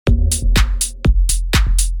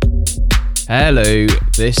Hello,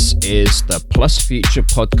 this is the Plus Future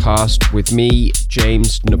podcast with me,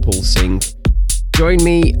 James Nupal Singh. Join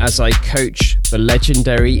me as I coach the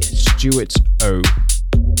legendary StuartO.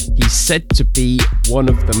 He's said to be one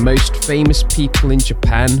of the most famous people in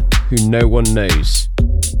Japan who no one knows.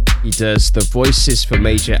 He does the voices for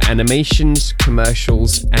major animations,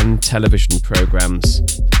 commercials, and television programs.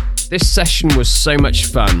 This session was so much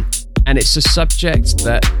fun, and it's a subject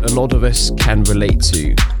that a lot of us can relate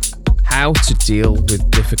to. How to deal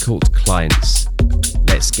with difficult clients.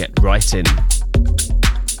 Let's get right in.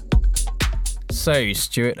 So,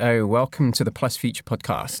 StuartO, welcome to the Plus Future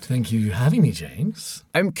podcast. Thank you for having me, James.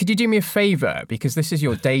 Could you do me a favour? Because this is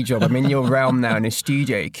your day job. I'm in your realm now in a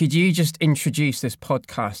studio. Could you just introduce this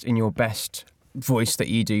podcast in your best voice that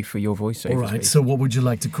you do for your voiceover? All right, so what would you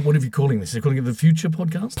like to... What are you calling this? Are you calling it the Future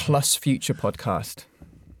Podcast? Plus Future Podcast.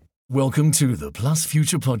 Welcome to the Plus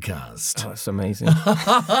Future Podcast. Oh, that's amazing.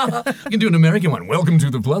 You can do an American one. Welcome to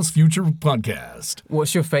the Plus Future Podcast.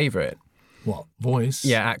 What's your favourite? What, voice?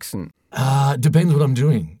 Yeah, accent. Depends what I'm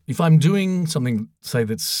doing. If I'm doing something, say,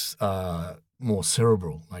 that's more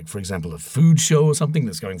cerebral, like, for example, a food show or something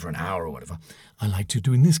that's going for an hour or whatever, I like to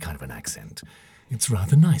do in this kind of an accent. It's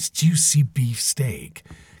rather nice. Juicy beef steak,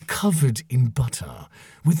 covered in butter,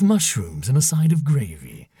 with mushrooms and a side of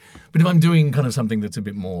gravy. But if I'm doing kind of something that's a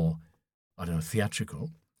bit more, I don't know, theatrical,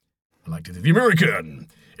 I like to do the American.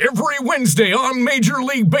 Every Wednesday on Major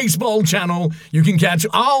League Baseball channel, you can catch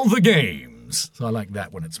all the games. So I like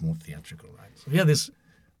that when it's more theatrical, right? So yeah, those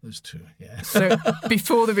two, yeah. So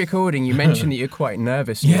before the recording, you mentioned that you're quite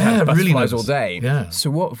nervous. Yeah, you have butterflies really nervous. all day. Yeah. So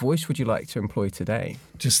what voice would you like to employ today?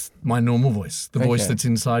 Just my normal voice, the voice that's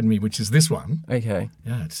inside me, which is this one. Okay.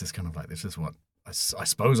 Yeah, it's just kind of like, this is what I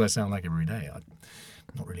suppose I sound like every day. I've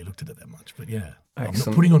not really looked at it that much, but yeah. Excellent.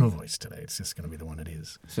 I'm not putting on a voice today. It's just going to be the one it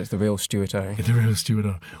is. So it's the real StuartO. The real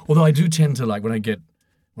StuartO. Although I do tend to, like, when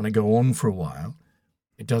I go on for a while,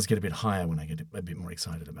 it does get a bit higher when I get a bit more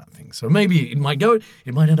excited about things. So maybe it might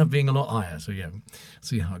end up being a lot higher. So yeah,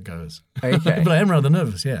 see how it goes. Okay. But I am rather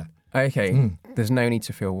nervous, yeah. Okay. There's no need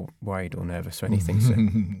to feel worried or nervous or anything, so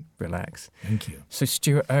relax. Thank you. So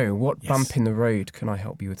StuartO, what Yes. bump in the road can I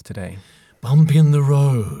help you with today? Bump in the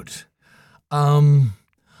road.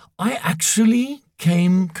 I actually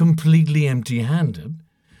came completely empty-handed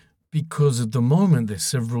because at the moment there's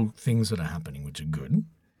several things that are happening which are good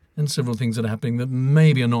and several things that are happening that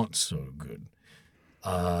maybe are not so good.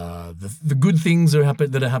 The good things that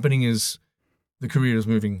are happening is the career is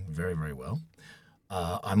moving very, very well.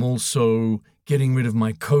 I'm also getting rid of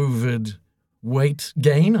my COVID weight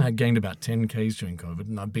gain. I gained about 10 Ks during COVID,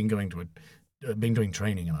 and I've been doing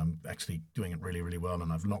training, and I'm actually doing it really, really well,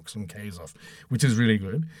 and I've knocked some Ks off, which is really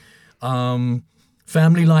good.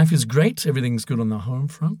 Family life is great. Everything's good on the home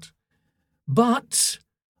front. But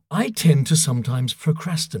I tend to sometimes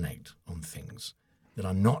procrastinate on things that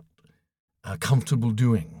I'm not comfortable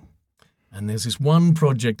doing. And there's this one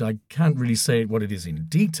project, I can't really say what it is in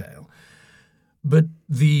detail, but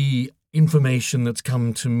the information that's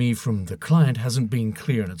come to me from the client hasn't been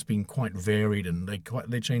clear, and it's been quite varied, and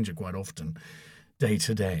they change it quite often, day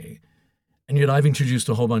to day. And yet I've introduced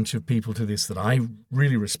a whole bunch of people to this that I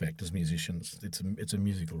really respect as musicians. It's a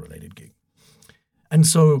musical related gig. And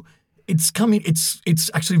so it's coming, it's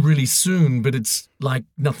actually really soon, but it's like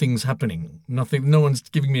nothing's happening. No one's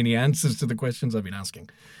giving me any answers to the questions I've been asking.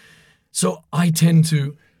 So I tend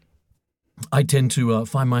to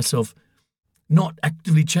find myself not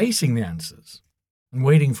actively chasing the answers and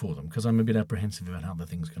waiting for them because I'm a bit apprehensive about how the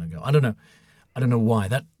thing's going to go. I don't know why.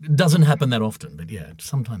 That doesn't happen that often, but yeah,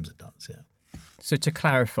 sometimes it does, yeah. So to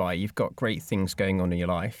clarify, you've got great things going on in your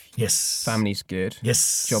life. Yes. Family's good.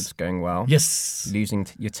 Yes. Job's going well. Yes. Losing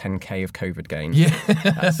your 10K of COVID gain. Yeah.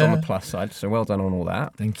 That's on the plus side, so well done on all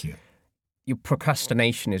that. Thank you. Your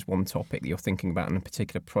procrastination is one topic that you're thinking about in a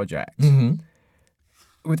particular project. Mm-hmm.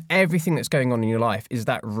 With everything that's going on in your life, is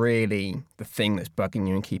that really the thing that's bugging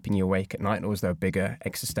you and keeping you awake at night, or is there a bigger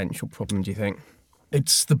existential problem, do you think?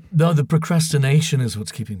 It's the procrastination is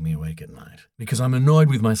what's keeping me awake at night because I'm annoyed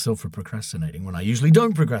with myself for procrastinating when I usually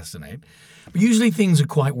don't procrastinate. But usually things are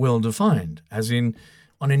quite well defined, as in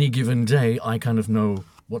on any given day, I kind of know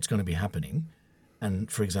what's going to be happening. And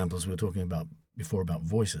for example, as we were talking about before about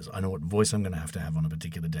voices, I know what voice I'm going to have on a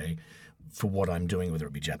particular day for what I'm doing, whether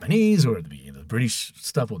it be Japanese or it be the British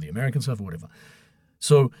stuff or the American stuff or whatever.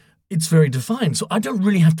 So it's very defined. So I don't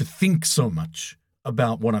really have to think so much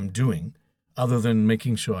about what I'm doing other than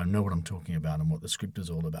making sure I know what I'm talking about and what the script is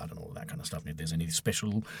all about and all that kind of stuff. And if there's any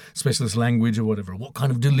specialist language or whatever, what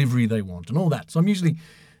kind of delivery they want and all that. So I'm usually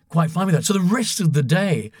quite fine with that. So the rest of the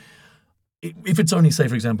day, if it's only, say,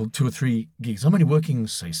 for example, 2 or 3 gigs, I'm only working,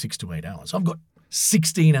 say, 6 to 8 hours. I've got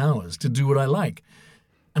 16 hours to do what I like.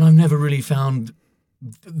 And I've never really found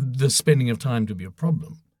the spending of time to be a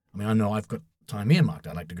problem. I mean, I know I've got time earmarked.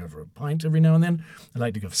 I like to go for a pint every now and then. I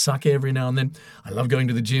like to go for sake every now and then. I love going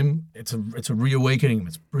to the gym. It's a reawakening.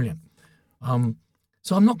 It's brilliant.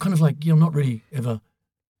 So I'm not kind of like, not really ever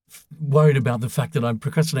worried about the fact that I'm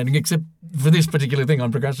procrastinating, except for this particular thing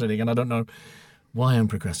I'm procrastinating, and I don't know why I'm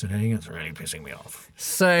procrastinating. It's really pissing me off.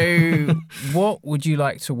 So what would you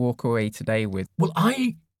like to walk away today with? Well,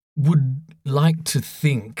 I would like to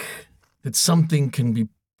think that something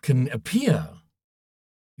can appear.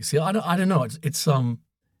 You see, I don't know. It's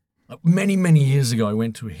many years ago I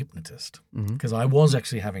went to a hypnotist because I was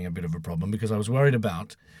actually having a bit of a problem because I was worried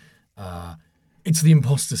about it's the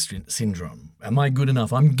imposter syndrome. Am I good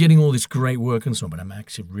enough? I'm getting all this great work and so on, but am I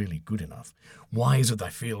actually really good enough? Why is it that I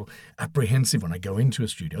feel apprehensive when I go into a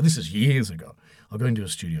studio? This is years ago. I'll go into a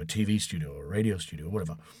studio, TV studio or radio studio or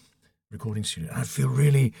whatever, recording studio, and I feel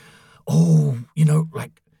really,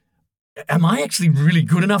 like, am I actually really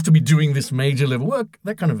good enough to be doing this major level work?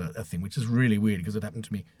 That kind of a thing, which is really weird because it happened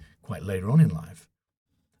to me quite later on in life.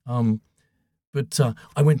 But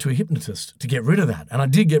I went to a hypnotist to get rid of that, and I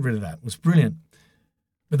did get rid of that. It was brilliant.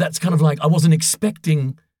 But that's kind of like I wasn't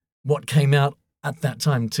expecting what came out at that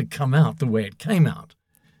time to come out the way it came out.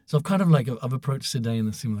 So I've approached today in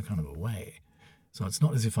a similar kind of a way. So it's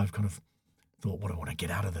not as if I've kind of thought, what do I want to get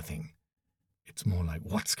out of the thing? It's more like,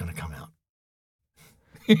 what's going to come out?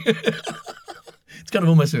 It's kind of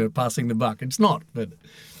almost passing the buck. It's not, but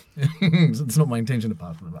it's not my intention to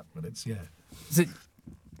pass the buck, but it's, yeah. So,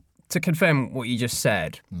 to confirm what you just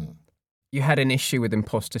said, you had an issue with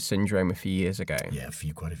imposter syndrome a few years ago. Yeah,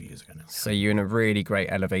 quite a few years ago now. So you're in a really great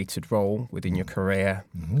elevated role within your career,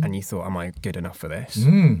 and you thought, am I good enough for this?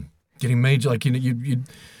 Getting major, like,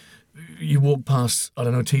 you walk past, I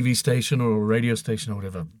don't know, a TV station or a radio station or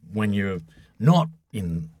whatever, when you're not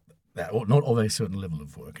in that, or not of a certain level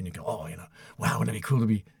of work, and you go, oh, wow, wouldn't it be cool to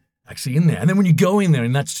be actually in there? And then when you go in there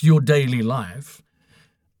and that's your daily life,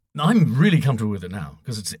 I'm really comfortable with it now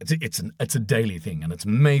because it's a daily thing and it's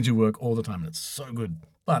major work all the time and it's so good.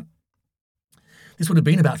 But this would have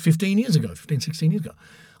been about 16 years ago.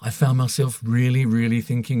 I found myself really, really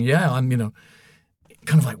thinking, yeah, I'm,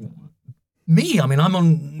 kind of like me. I mean, I'm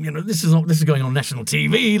on, this is going on national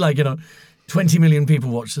TV, like, 20 million people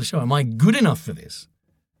watch the show. Am I good enough for this?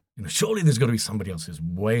 Surely there's got to be somebody else who's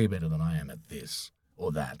way better than I am at this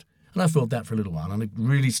or that. And I felt that for a little while and it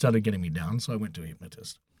really started getting me down. So I went to a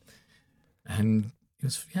hypnotist. And it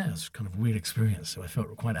was kind of a weird experience. So I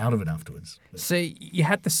felt quite out of it afterwards. So you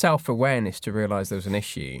had the self-awareness to realise there was an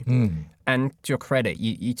issue. And to your credit,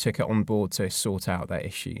 you took it on board to sort out that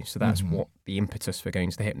issue. So that's what the impetus for going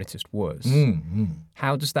to the hypnotist was.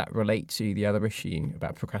 How does that relate to the other issue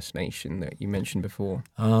about procrastination that you mentioned before?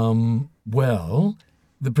 Well,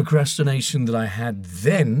 the procrastination that I had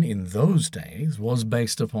then in those days was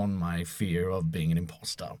based upon my fear of being an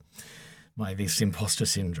imposter. This imposter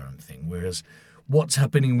syndrome thing. Whereas what's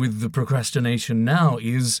happening with the procrastination now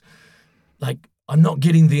is like I'm not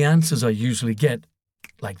getting the answers I usually get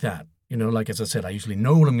like that. Like as I said, I usually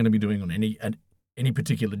know what I'm going to be doing on any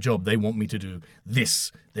particular job. They want me to do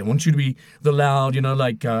this. They want you to be the loud,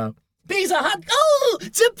 Pizza Hut. Oh,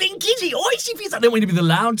 it's a pink kitty. Oisy pizza. They want me to be the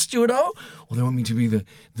loud StuartO, or they want me to be the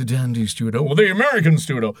dandy StuartO, or the American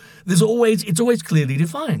StuartO. It's always clearly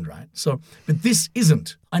defined, right? So, but this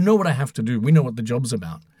isn't. I know what I have to do. We know what the job's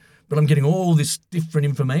about. But I'm getting all this different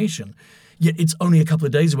information. Yet it's only a couple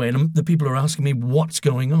of days away, and the people are asking me what's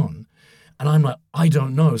going on. And I'm like, I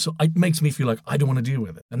don't know. So it makes me feel like I don't want to deal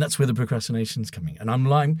with it. And that's where the procrastination's coming. And I'm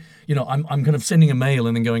like, I'm kind of sending a mail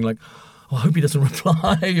and then going like, I hope he doesn't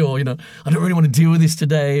reply, or, I don't really want to deal with this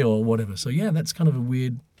today, or whatever. So, yeah, that's kind of a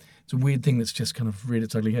weird thing that's just kind of reared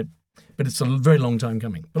its ugly head. But it's a very long time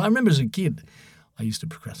coming. But I remember as a kid, I used to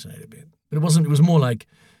procrastinate a bit. But it was more like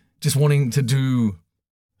just wanting to do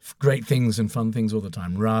great things and fun things all the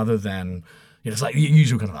time, rather than, it's like the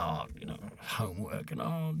usual kind of, homework, and,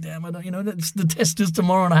 oh, damn, I don't, it's the test is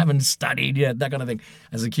tomorrow and I haven't studied yet, that kind of thing.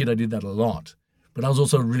 As a kid, I did that a lot. But I was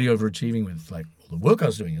also really overachieving with like all the work I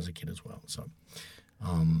was doing as a kid as well. So,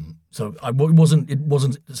 it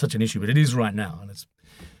wasn't such an issue, but it is right now, and it's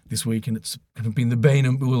this week, and it's kind of been the bane,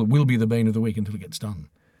 and will be the bane of the week until it gets done.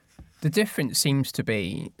 The difference seems to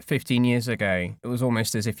be 15 years ago, it was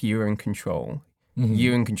almost as if you were in control.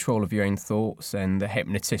 you're in control of your own thoughts, and the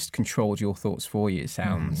hypnotist controlled your thoughts for you, it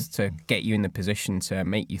sounds, to get you in the position to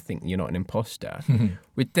make you think you're not an imposter.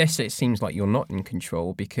 With this, it seems like you're not in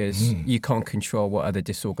control because you can't control what other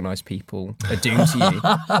disorganized people are doing to you.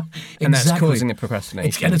 And that's causing the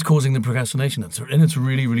procrastination. It's causing the procrastination. And it's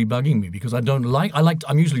really, really bugging me because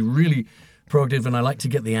I'm usually really proactive and I like to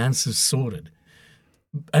get the answers sorted.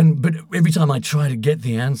 But every time I try to get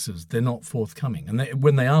the answers, they're not forthcoming. And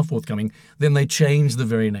when they are forthcoming, then they change the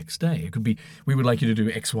very next day. It could be, we would like you to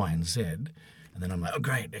do X, Y, and Z. And then I'm like, oh,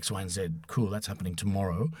 great, X, Y, and Z. Cool, that's happening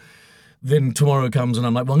tomorrow. Then tomorrow comes and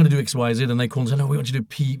I'm like, well, I'm going to do X, Y, Z. And they call and say, no, we want you to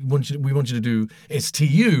do we want you to do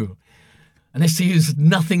STU. And STU is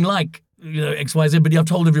nothing like X, Y, Z. But I've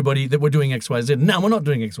told everybody that we're doing X, Y, Z. No, we're not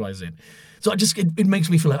doing X, Y, Z. So it makes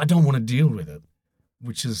me feel like I don't want to deal with it,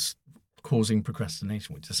 which is causing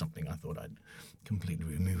procrastination, which is something I thought I'd completely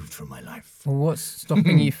removed from my life. Well, what's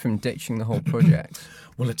stopping you from ditching the whole project?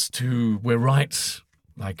 Well, we're right,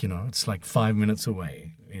 it's like 5 minutes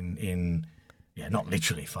away not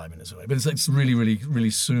literally 5 minutes away, but it's really, really,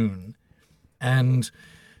 really soon. And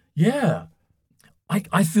yeah,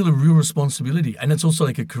 I feel a real responsibility. And it's also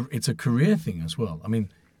it's a career thing as well. I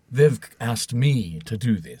mean, they've asked me to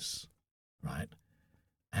do this, right?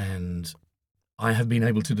 And I have been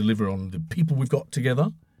able to deliver on the people we've got together,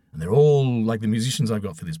 and they're all like the musicians I've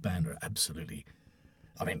got for this band are absolutely.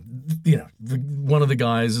 I mean, one of the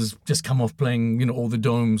guys has just come off playing, all the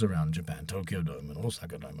domes around Japan, Tokyo Dome and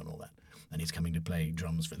Osaka Dome and all that, and he's coming to play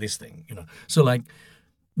drums for this thing, So like,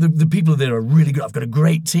 the people there are really good. I've got a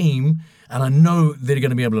great team, and I know they're going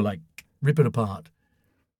to be able to rip it apart.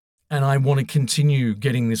 And I want to continue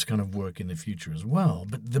getting this kind of work in the future as well.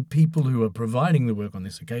 But the people who are providing the work on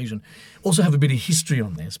this occasion also have a bit of history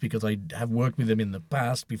on this because I have worked with them in the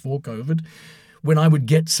past before COVID when I would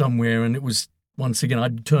get somewhere and it was, once again,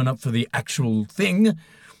 I'd turn up for the actual thing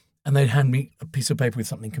and they'd hand me a piece of paper with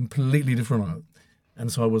something completely different on it. And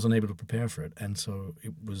so I wasn't able to prepare for it. And so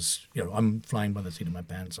it was, I'm flying by the seat of my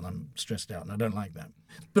pants and I'm stressed out and I don't like that.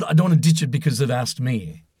 But I don't want to ditch it because they've asked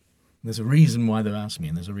me. There's a reason why they've asked me,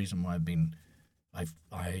 and there's a reason why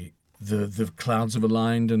the clouds have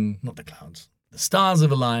aligned, and not the clouds, the stars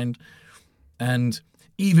have aligned, and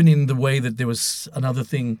even in the way that there was another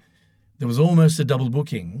thing, there was almost a double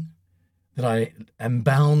booking that I am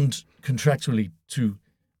bound contractually to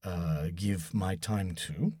give my time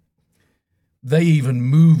to. They even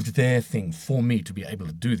moved their thing for me to be able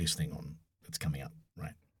to do this thing on that's coming up.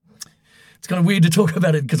 It's kind of weird to talk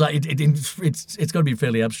about it because it's got to be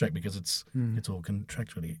fairly abstract because it's all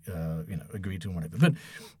contractually agreed to and whatever. But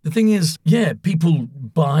the thing is, people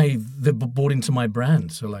bought into my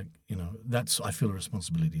brand, so I feel a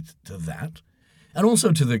responsibility to that, and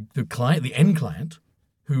also to the client, the end client,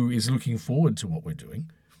 who is looking forward to what we're doing,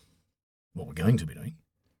 what we're going to be doing,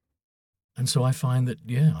 and so I find that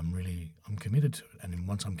I'm committed to it, and then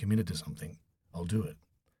once I'm committed to something, I'll do it.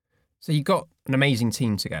 So you got an amazing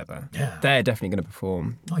team together. Yeah. They're definitely going to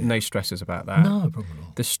perform. Oh, yeah. No stresses about that. No problem at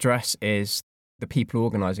all. The stress is the people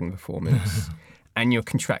organising the performance. And you're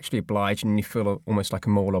contractually obliged and you feel almost like a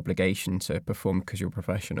moral obligation to perform because you're a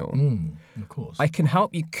professional. Of course. I can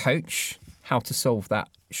help you coach how to solve that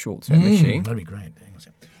short-term issue. That'd be great. Thanks.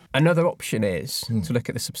 Another option is to look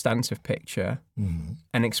at the substantive picture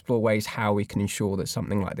and explore ways how we can ensure that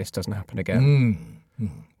something like this doesn't happen again.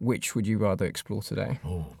 Which would you rather explore today?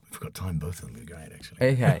 Oh, if we've got time, both of them would be great, actually.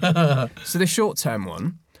 Okay. So the short-term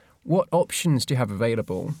one, what options do you have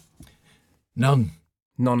available? None.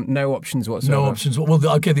 No options whatsoever? No options. Well,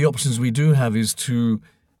 the options we do have is to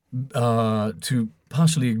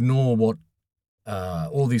partially ignore what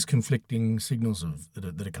all these conflicting signals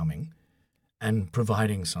that are coming and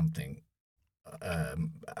providing something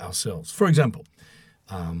ourselves. For example,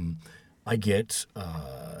 I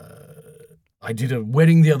did a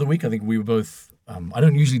wedding the other week. I think we were both, I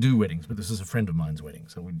don't usually do weddings, but this is a friend of mine's wedding.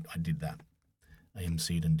 So I did that. I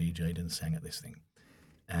emceed and DJ'd and sang at this thing.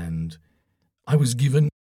 And I was given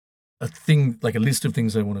a thing, like a list of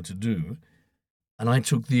things I wanted to do. And I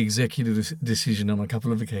took the executive decision on a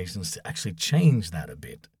couple of occasions to actually change that a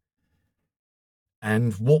bit.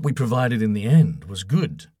 And what we provided in the end was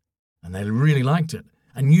good. And they really liked it.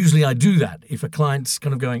 And usually I do that. If a client's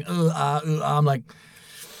kind of going, I'm like,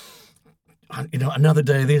 another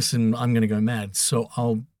day of this and I'm going to go mad. So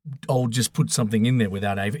I'll just put something in there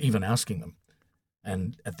without even asking them.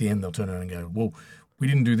 And at the end, they'll turn around and go, well, we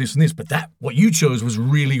didn't do this and this, but what you chose was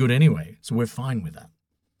really good anyway. So we're fine with that.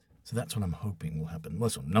 So that's what I'm hoping will happen.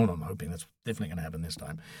 Well, I'm hoping that's definitely going to happen this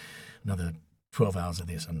time. Another 12 hours of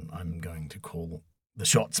this and I'm going to call the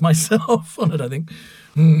shots myself on it, I think.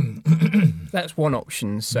 That's one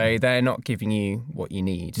option. So they're not giving you what you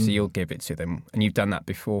need, so you'll give it to them. And you've done that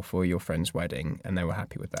before for your friend's wedding, and they were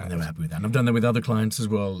happy with that. And they were happy with that. And I've done that with other clients as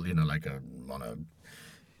well, like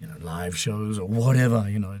live shows or whatever,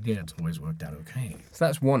 it's always worked out okay. So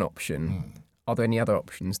that's one option. Are there any other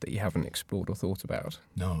options that you haven't explored or thought about?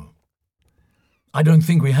 No. I don't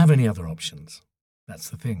think we have any other options. That's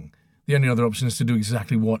the thing. The only other option is to do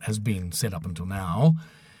exactly what has been set up until now,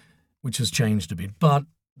 which has changed a bit. But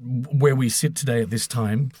where we sit today at this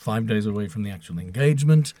time, 5 days away from the actual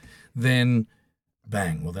engagement, then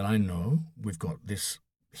bang, well then I know we've got this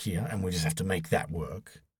here and we just have to make that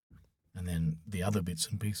work. And then the other bits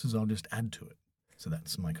and pieces I'll just add to it. So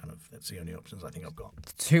that's the only options I think I've got.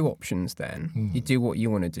 2 options then. You do what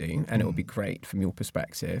you want to do and it will be great from your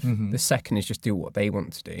perspective. The second is just do what they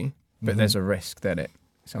want to do. But there's a risk that it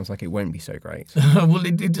sounds like it won't be so great. Well,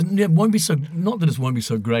 it won't be so, not that it won't be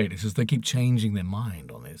so great, it's just they keep changing their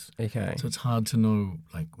mind on this. Okay. So it's hard to know,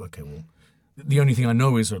 the only thing I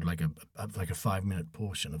know is sort of like a 5-minute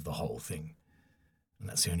portion of the whole thing. And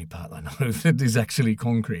that's the only part I know that is actually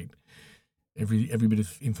concrete. Every bit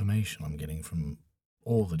of information I'm getting from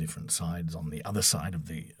all the different sides on the other side of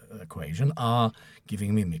the equation are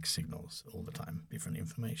giving me mixed signals all the time, different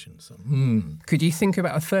information. So, Could you think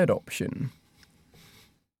about a third option?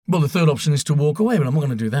 Well, the third option is to walk away, but I'm not going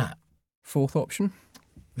to do that. Fourth option?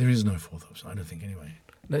 There is no fourth option, I don't think, anyway.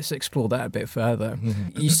 Let's explore that a bit further.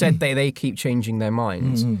 You said they keep changing their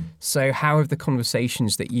minds. So how have the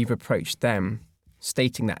conversations that you've approached them,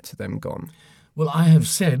 stating that to them, gone? Well, I have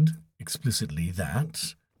said explicitly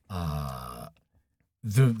that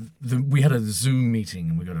we had a Zoom meeting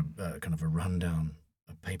and we got a kind of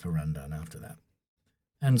a paper rundown after that.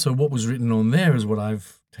 And so what was written on there is what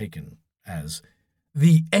I've taken as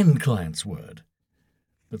the end client's word.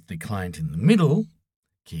 But the client in the middle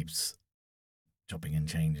keeps chopping and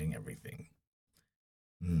changing everything.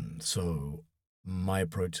 So my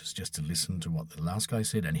approach is just to listen to what the last guy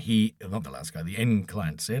said, and the end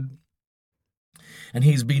client said. And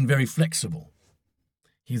he's been very flexible.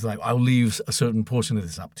 He's like, I'll leave a certain portion of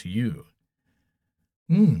this up to you.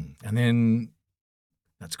 And then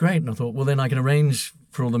that's great. And I thought, well, then I can arrange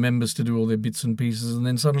for all the members to do all their bits and pieces. And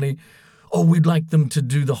then suddenly, we'd like them to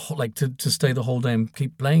do to stay the whole day and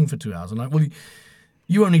keep playing for 2 hours. And I'm like, well,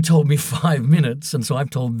 you only told me 5 minutes. And so I've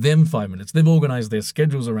told them 5 minutes. They've organized their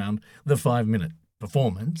schedules around the 5-minute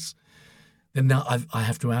performance. Then now I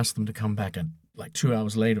have to ask them to come back at 2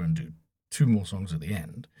 hours later and do 2 more songs at the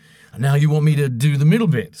end. And now you want me to do the middle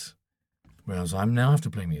bit. Whereas I now have to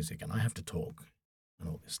play music and I have to talk and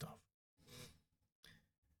all this stuff.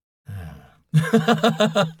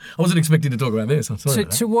 I wasn't expecting to talk about this. I'm sorry. So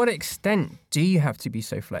to what extent do you have to be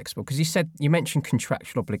so flexible? Because you mentioned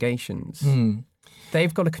contractual obligations.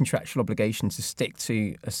 They've got a contractual obligation to stick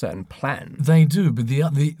to a certain plan. They do, but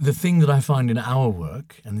the thing that I find in our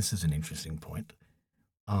work, and this is an interesting point,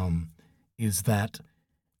 is that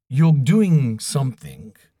you're doing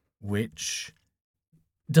something which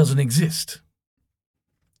doesn't exist.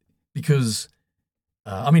 Because,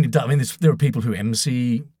 there are people who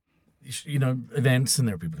MC, events, and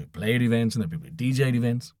there are people who play at events, and there are people who DJ at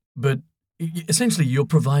events. But essentially, you're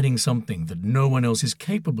providing something that no one else is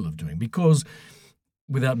capable of doing. Because,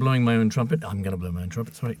 without blowing my own trumpet, I'm going to blow my own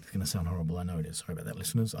trumpet. Sorry, it's going to sound horrible. I know it is. Sorry about that,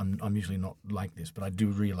 listeners. I'm usually not like this, but I do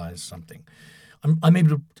realize something.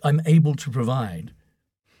 I'm able to provide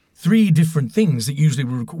 3 different things that usually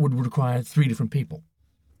would require 3 different people.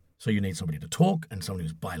 So you need somebody to talk and somebody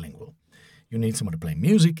who's bilingual. You need someone to play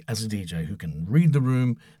music as a DJ who can read the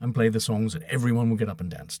room and play the songs that everyone will get up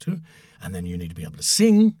and dance to. And then you need to be able to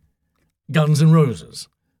sing Guns N' Roses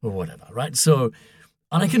or whatever, right? So,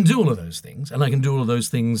 and I can do all of those things, and I can do all of those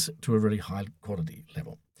things to a really high quality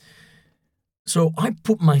level. So I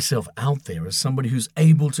put myself out there as somebody who's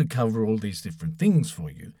able to cover all these different things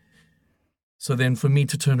for you. So then for me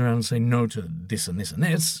to turn around and say no to this and this and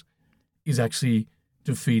this is actually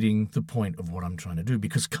defeating the point of what I'm trying to do.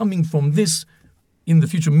 Because coming from this in the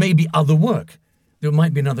future may be other work. There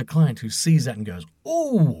might be another client who sees that and goes,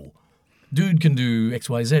 oh, dude can do X,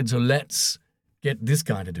 Y, Z, so let's get this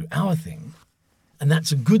guy to do our thing. And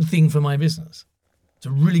that's a good thing for my business. It's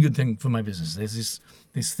a really good thing for my business. There's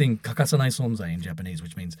this thing, kakasanai sonzai in Japanese,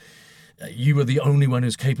 which means you are the only one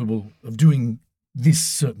who's capable of doing this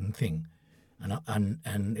certain thing.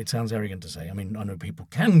 And it sounds arrogant to say. I mean, I know people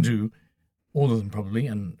can do all of them probably,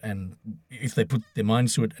 and if they put their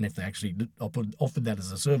minds to it, and if they actually offered that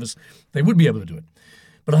as a service, they would be able to do it.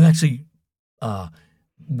 But I've actually,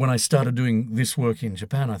 when I started doing this work in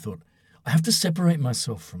Japan, I thought, I have to separate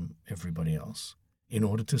myself from everybody else in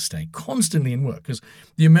order to stay constantly in work. Because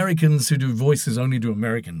the Americans who do voices only do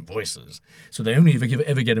American voices. So they only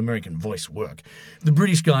ever get American voice work. The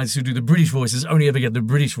British guys who do the British voices only ever get the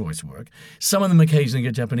British voice work. Some of them occasionally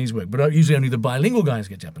get Japanese work, but usually only the bilingual guys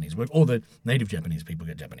get Japanese work, or the native Japanese people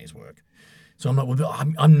get Japanese work. So I'm like, well,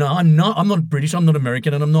 I'm not British, I'm not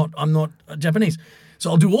American, and I'm not Japanese. So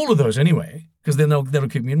I'll do all of those anyway, because then that'll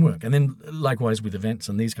keep me in work. And then likewise with events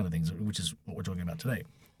and these kind of things, which is what we're talking about today.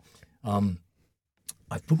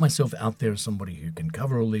 I've put myself out there as somebody who can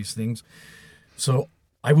cover all these things. So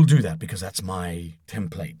I will do that because that's my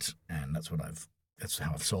template, and that's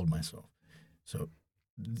how I've sold myself. So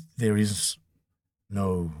there is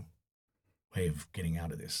no way of getting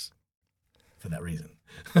out of this for that reason.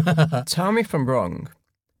 Tell me if I'm wrong,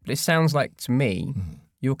 but it sounds like to me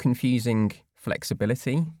you're confusing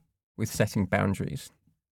flexibility with setting boundaries.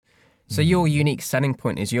 So your unique selling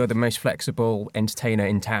point is you're the most flexible entertainer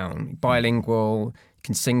in town, bilingual,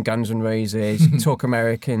 can sing Guns N' Roses, you can talk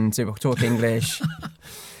American, talk English,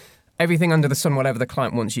 everything under the sun, whatever the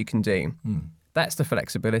client wants you can do. That's the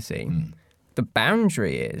flexibility. The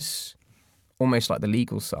boundary is almost like the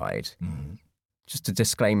legal side. Just a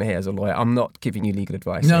disclaimer here as a lawyer, I'm not giving you legal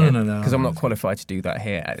advice No. because I'm not qualified to do that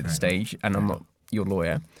here at this stage, and I'm not your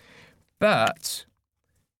lawyer. But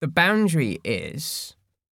the boundary is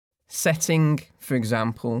setting, for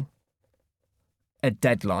example, a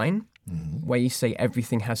deadline where you say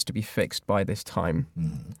everything has to be fixed by this time.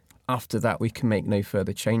 After that, we can make no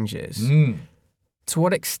further changes. To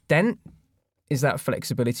what extent is that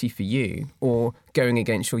flexibility for you, or going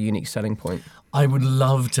against your unique selling point? I would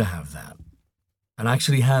love to have that, and I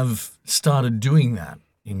actually have started doing that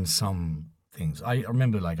in some things. I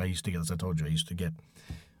remember, I used to get, as I told you,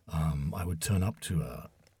 I would turn up to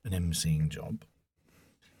an emceeing job,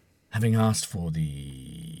 having asked for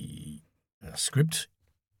the script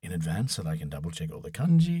in advance so that I can double-check all the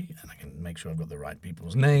kanji and I can make sure I've got the right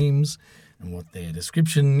people's names and what their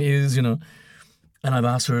description is, And I've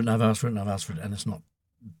asked for it, and I've asked for it, and I've asked for it, and it's not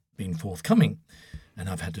been forthcoming. And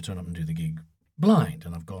I've had to turn up and do the gig blind.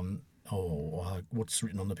 And I've gone, what's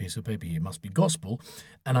written on the piece of paper here? It must be gospel.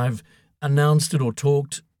 And I've announced it or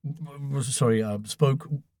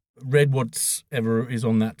read whatever is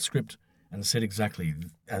on that script and said exactly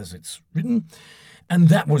as it's written. And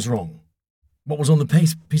that was wrong. What was on the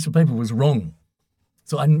piece of paper was wrong.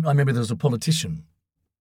 So I remember there was a politician,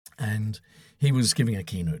 and he was giving a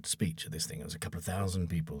keynote speech at this thing. There was a couple of thousand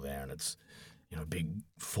people there, and it's, a big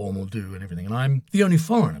formal do and everything. And I'm the only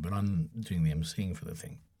foreigner, but I'm doing the emceeing for the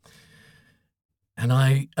thing. And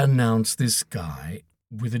I announced this guy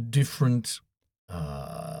with a different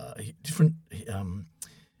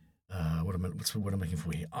what am I looking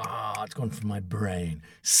for here? It's gone from my brain.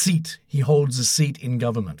 Seat. He holds a seat in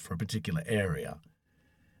government for a particular area.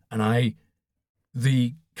 And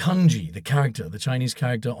the kanji, the character, the Chinese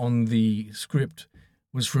character on the script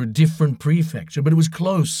was for a different prefecture, but it was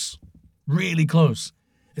close, really close.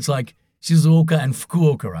 It's like Shizuoka and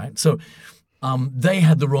Fukuoka, right? So they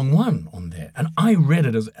had the wrong one on there. And I read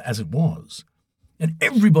it as it was. And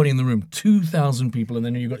everybody in the room, 2,000 people, and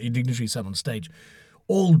then you've got your dignitary sat on stage,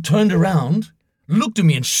 all turned around, looked at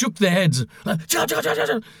me and shook their heads. Cha, cha, cha, cha,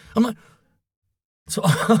 cha. I'm like, so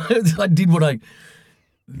I did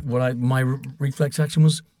my reflex action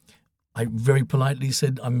was, I very politely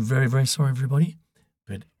said, I'm very, very sorry, everybody,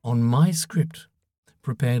 but on my script,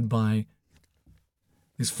 prepared by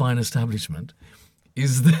this fine establishment,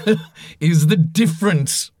 is the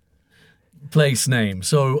different place name.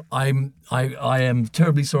 So I am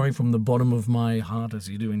terribly sorry from the bottom of my heart, as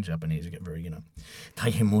you do in Japanese. You get very,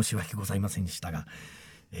 大変申し訳ございませんでしたが、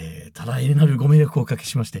多大なるご迷惑をおかけ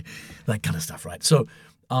しまして, that kind of stuff, right? So,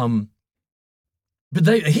 but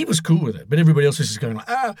he was cool with it, but everybody else was just going like,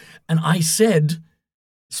 and I said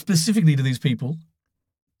specifically to these people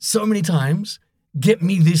so many times, get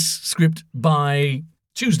me this script by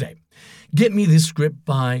Tuesday. Get me this script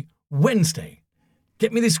by Wednesday.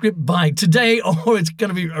 Get me this script by today, or it's going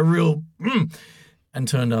to be a real and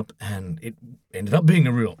turned up, and it ended up being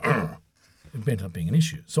a real it ended up being an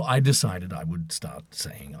issue. So I decided I would start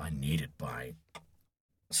saying I need it by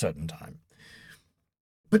a certain time.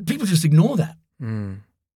 But people just ignore that.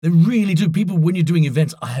 They really do. People, when you're doing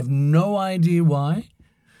events, I have no idea why.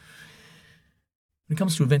 When it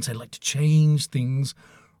comes to events, I like to change things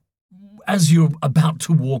as you're about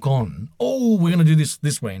to walk on. Oh, we're going to do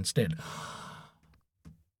this way instead.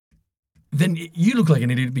 Then you look like an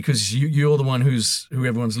idiot because you're the one who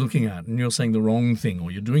everyone's looking at, and you're saying the wrong thing, or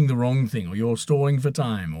you're doing the wrong thing, or you're stalling for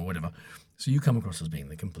time, or whatever. So you come across as being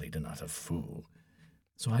the complete and utter fool.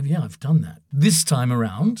 So I've done that. This time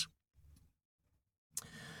around,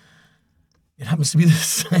 it happens to be the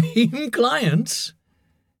same client,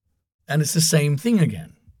 and it's the same thing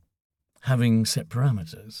again. Having set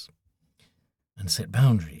parameters and set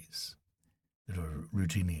boundaries that are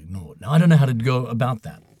routinely ignored. Now, I don't know how to go about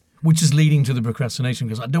that, which is leading to the procrastination,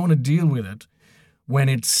 because I don't want to deal with it when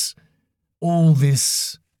it's all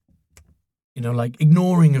this, like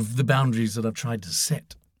ignoring of the boundaries that I've tried to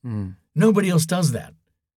set. Nobody else does that.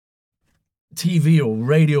 TV or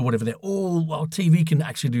radio or whatever, TV can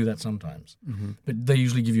actually do that sometimes. But they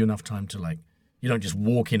usually give you enough time to you don't just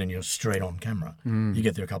walk in and you're straight on camera. You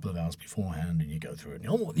get there a couple of hours beforehand and you go through it.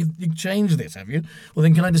 And, you've changed this, have you? Well,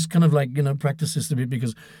 then can I just kind of practice this a bit,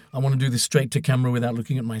 because I want to do this straight to camera without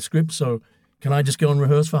looking at my script. So can I just go and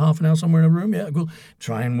rehearse for half an hour somewhere in a room? Yeah, cool.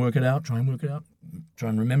 Try and work it out. Try and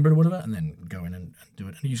remember it or whatever, and then go in and do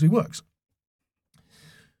it. And it usually works.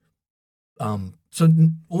 So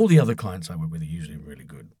all the other clients I work with are usually really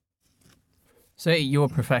good. So you're a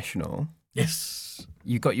professional. Yes.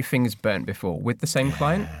 You got your fingers burnt before with the same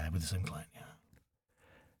client? Yeah, with the same client, yeah.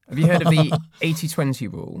 Have you heard of the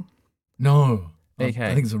 80-20 rule? No. Okay.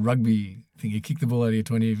 I think it's a rugby thing. You kick the ball out of your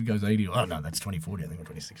 20 if it goes 80. Oh, no, that's 20-40, I think,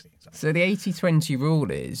 or 20-60. So the 80-20 rule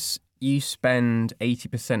is you spend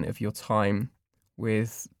 80% of your time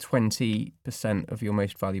with 20% of your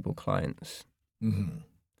most valuable clients.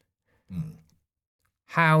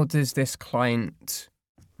 How does this client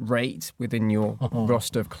rate within your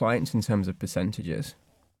roster of clients in terms of percentages?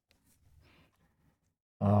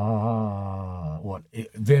 What?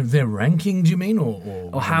 Their ranking, do you mean?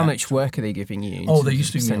 Or how much work are they giving you? They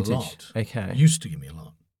used to give me a lot. Okay. Used to give me a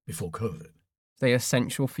lot before COVID. Are they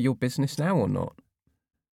essential for your business now or not?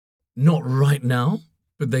 Not right now,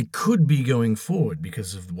 but they could be going forward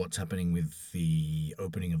because of what's happening with the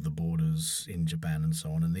opening of the borders in Japan and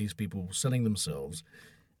so on, and these people selling themselves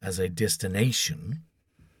as a destination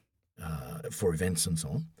for events and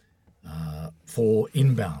so on, for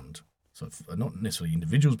inbound. So not necessarily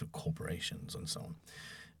individuals, but corporations and so on.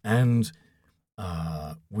 And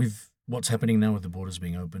with what's happening now with the borders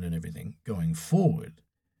being open and everything going forward,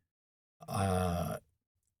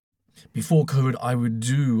 before COVID, I would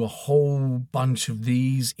do a whole bunch of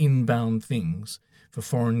these inbound things for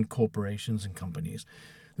foreign corporations and companies.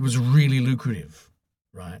 It was really lucrative,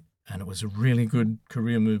 right? And it was a really good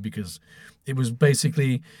career move, because it was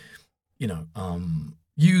basically,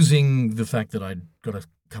 using the fact that I'd got a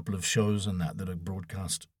couple of shows and that are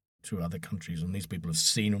broadcast to other countries, and these people have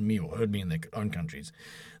seen me or heard me in their own countries.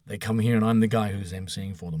 They come here and I'm the guy who's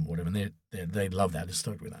emceeing for them, whatever, and they love that. They're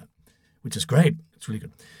stoked with that, which is great. It's really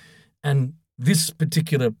good. And this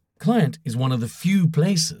particular client is one of the few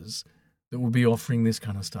places that will be offering this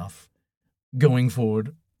kind of stuff going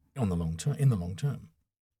forward in the long term.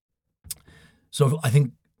 So I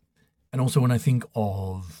think, and also when I think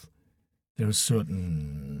of, there are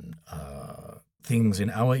certain things in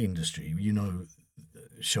our industry,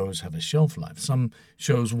 shows have a shelf life. Some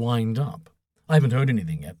shows wind up. I haven't heard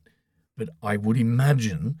anything yet, but I would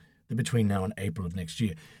imagine that between now and April of next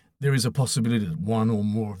year, there is a possibility that one or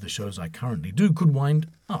more of the shows I currently do could wind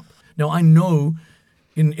up. Now, I know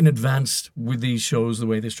in advance with these shows, the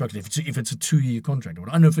way they're structured, if it's a 2-year contract,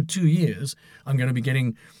 I know for 2 years I'm going to be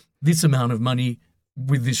getting this amount of money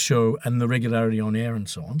with this show and the regularity on air and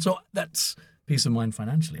so on. So that's peace of mind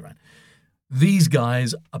financially, right? These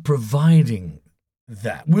guys are providing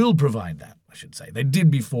that, will provide that, I should say. They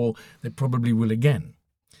did before, they probably will again.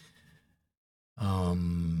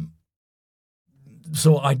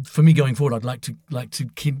 So for me going forward, I'd like to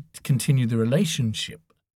continue the relationship.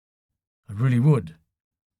 I really would.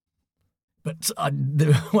 But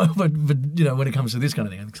when it comes to this kind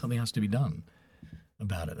of thing, I think something has to be done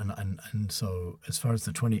about it. And so as far as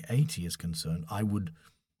the 2080 is concerned, I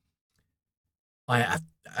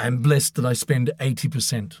am blessed that I spend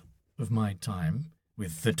 80% of my time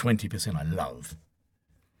with the 20% I love.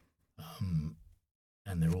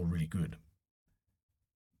 And they're all really good.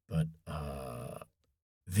 But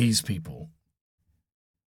these people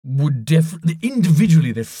would definitely,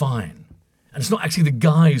 individually, they're fine. And it's not actually the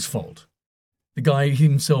guy's fault. The guy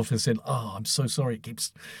himself has said, I'm so sorry, it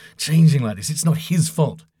keeps changing like this. It's not his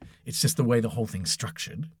fault. It's just the way the whole thing's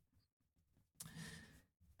structured.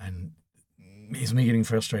 And it's me getting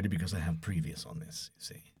frustrated because I have previous on this, you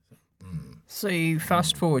see. So you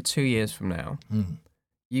fast forward 2 years from now,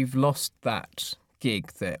 you've lost that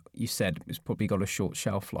gig that you said has probably got a short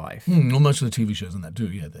shelf life. Well, most of the TV shows and that do,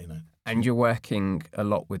 yeah, they know. And you're working a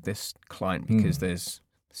lot with this client because there's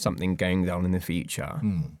something going on in the future.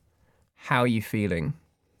 How are you feeling?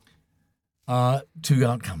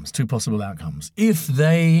 Two possible outcomes. If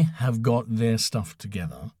they have got their stuff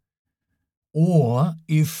together, or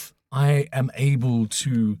if I am able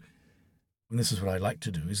to and this is what I like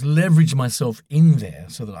to do, is leverage myself in there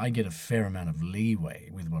so that I get a fair amount of leeway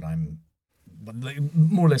with what I'm,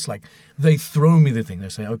 more or less like they throw me the thing. They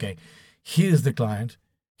say, okay, here's the client,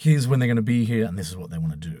 here's when they're going to be here, and this is what they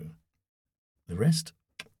want to do. The rest,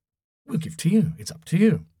 we'll give to you. It's up to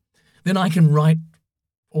you. Then I can write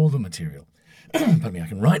all the material. Pardon me, I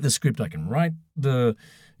can write the script, I can write the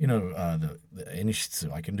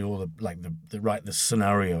initiative, I can do all write the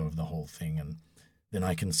scenario of the whole thing, and then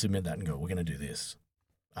I can submit that and go, we're going to do this.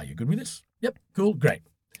 Are you good with this? Yep, cool, great.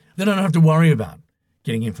 Then I don't have to worry about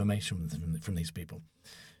getting information from these people.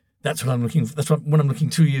 That's what I'm looking for. That's what, when I'm looking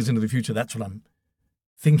 2 years into the future, that's what I'm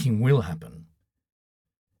thinking will happen.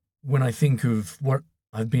 When I think of what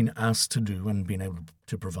I've been asked to do and been able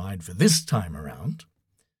to provide for this time around,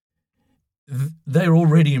 they're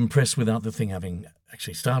already impressed without the thing having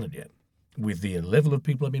actually started yet, with the level of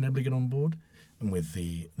people I've been able to get on board and with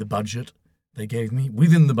the budget they gave me,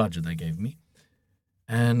 within the budget they gave me.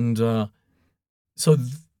 And so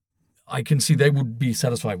I can see they would be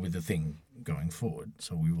satisfied with the thing going forward.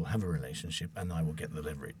 So we will have a relationship and I will get the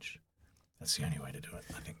leverage. That's the only way to do it,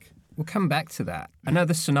 I think. We'll come back to that.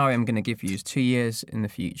 Another scenario I'm going to give you is 2 years in the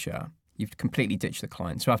future. You've completely ditched the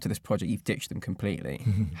client. So after this project, you've ditched them completely.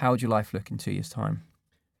 How would your life look in 2 years' time?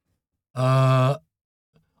 I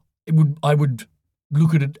would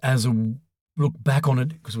look at it as look back on it,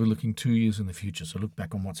 because we're looking 2 years in the future. So look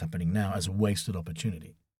back on what's happening now as a wasted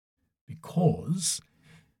opportunity. Because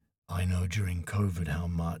I know during COVID how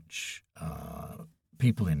much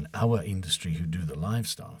people in our industry who do the live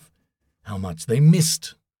stuff, how much they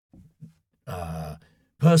missed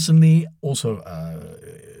personally, also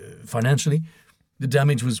financially. The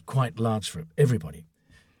damage was quite large for everybody.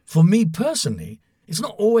 For me personally, it's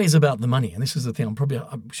not always about the money, and this is the thing.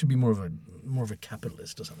 I should be more of a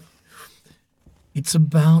capitalist or something. It's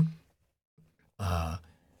about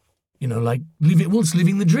it's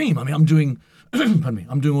living the dream. I mean, I'm doing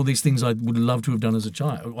I'm doing all these things I would love to have done as a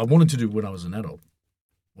child. I wanted to do when I was an adult.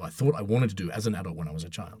 Well, I thought I wanted to do as an adult when I was a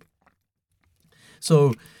child.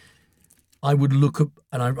 So I would look up,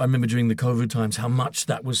 and I remember during the COVID times how much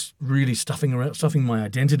that was really stuffing my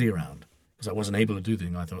identity around, because I wasn't able to do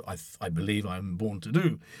things I believe I'm born to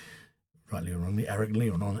do, rightly or wrongly, arrogantly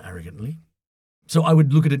or non-arrogantly. So I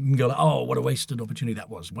would look at it and go, like, oh, what a wasted opportunity that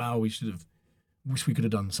was. Wow, wish we could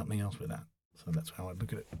have done something else with that. So that's how I'd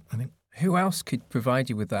look at it, I think. Who else could provide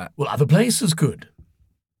you with that? Well, other places could,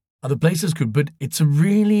 but it's a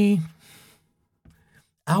really,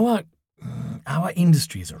 our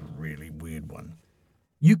industry is a really weird one.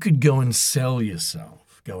 You could go and sell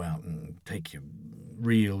yourself, go out and take your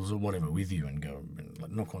reels or whatever with you and go and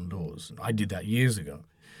knock on doors. I did that years ago.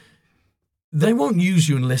 They won't use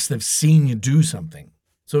you unless they've seen you do something.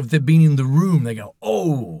 So if they've been in the room, they go,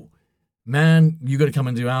 oh, man, you got to come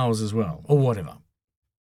and do ours as well, or whatever.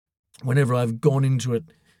 Whenever I've gone into it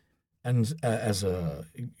and as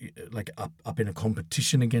up in a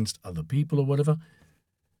competition against other people or whatever,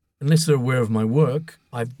 unless they're aware of my work,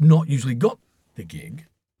 I've not usually got the gig.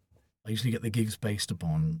 I usually get the gigs based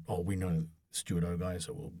upon, oh, we know StuartO guy,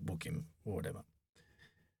 so we'll book him or whatever.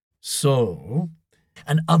 So,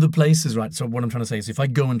 and other places, right? So what I'm trying to say is if I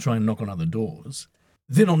go and try and knock on other doors,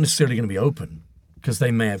 they're not necessarily going to be open because they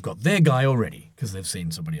may have got their guy already because they've seen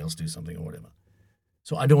somebody else do something or whatever.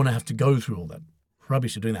 So I don't want to have to go through all that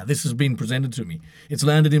rubbish of doing that. This has been presented to me. It's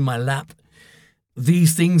landed in my lap.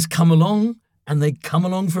 These things come along, and they come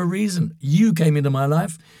along for a reason. You came into my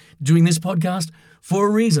life doing this podcast for a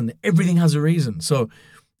reason. Everything has a reason. So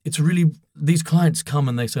it's really, these clients come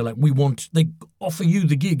and they say, like, they offer you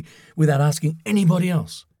the gig without asking anybody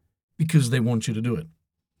else because they want you to do it.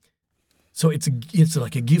 So it's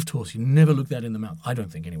like a gift horse. You never look that in the mouth. I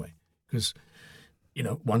don't think anyway. Because,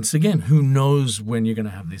 once again, who knows when you're going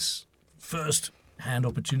to have this first-hand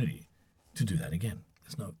opportunity to do that again.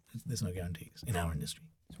 There's no guarantees in our industry.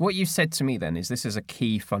 What you said to me then is this is a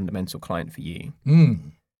key fundamental client for you.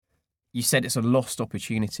 You said it's a lost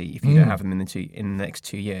opportunity if you don't have them in the next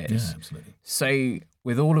 2 years. Yeah, absolutely. So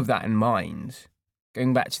with all of that in mind,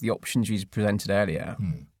 going back to the options you presented earlier,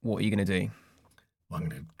 what are you going to do? Well, I'm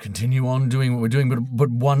going to continue on doing what we're doing, but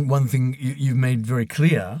one thing you've made very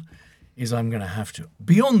clear is I'm going to have to,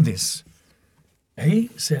 beyond this,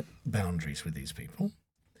 set boundaries with these people.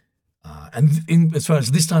 And as far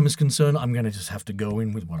as this time is concerned, I'm going to just have to go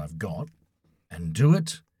in with what I've got and do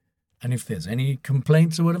it. And if there's any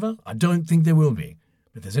complaints or whatever, I don't think there will be.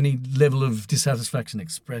 If there's any level of dissatisfaction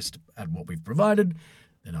expressed at what we've provided,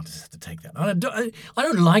 then I'll just have to take that. I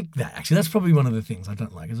don't like that, actually. That's probably one of the things I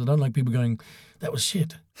don't like, is I don't like people going, that was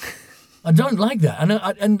shit. I don't like that,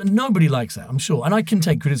 and nobody likes that, I'm sure. And I can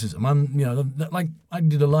take criticism. Like I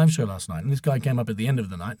did a live show last night, and this guy came up at the end of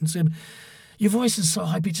the night and said, "Your voice is so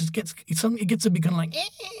high pitched, it gets a bit kind of like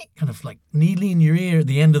kind of like needly in your ear at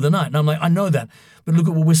the end of the night." And I'm like, I know that, but look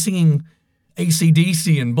at what we're singing,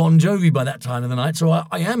 AC/DC and Bon Jovi by that time of the night, so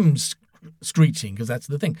I am screeching because that's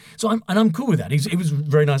the thing. So I'm cool with that. He was a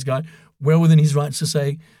very nice guy, well within his rights to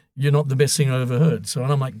say you're not the best singer I've ever heard. So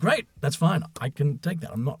and I'm like, great, that's fine. I can take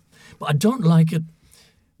that. I'm not. But I don't like it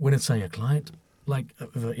when it's, say, a client, like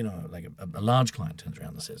a large client turns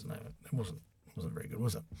around and says, no, it wasn't very good,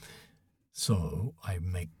 was it? So I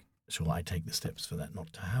make sure I take the steps for that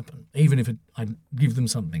not to happen, even if I give them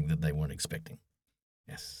something that they weren't expecting.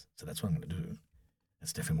 Yes, so that's what I'm going to do.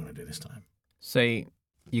 That's definitely what I'm going to do this time. So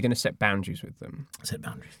you're going to set boundaries with them. Set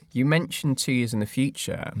boundaries. You mentioned 2 years in the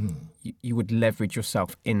future, you would leverage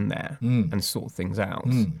yourself in there and sort things out.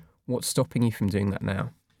 What's stopping you from doing that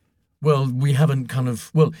now? Well, we haven't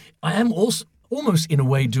I am also almost in a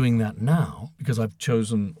way doing that now because I've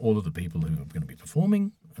chosen all of the people who are going to be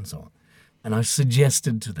performing and so on. And I've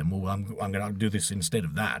suggested to them, well, I'm going to do this instead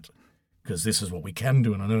of that because this is what we can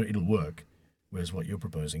do and I know it'll work. Whereas what you're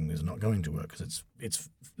proposing is not going to work because it's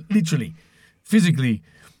literally, physically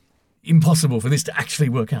impossible for this to actually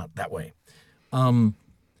work out that way.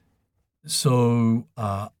 So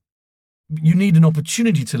you need an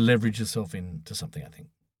opportunity to leverage yourself into something, I think.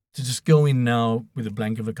 To just go in now with a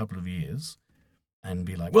blank of a couple of years and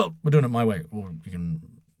be like, well, we're doing it my way, or you can,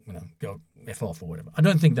 go F off or whatever. I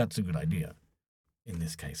don't think that's a good idea in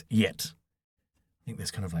this case yet. I think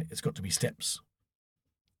there's kind of like, it's got to be steps.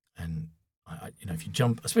 And, if you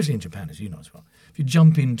jump, especially in Japan, as you know as well, if you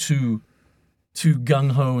jump in too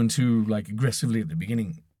gung-ho and too like aggressively at the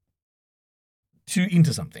beginning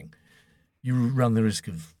into something, you run the risk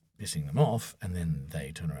of pissing them off, and then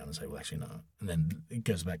they turn around and say, well, actually, no. And then it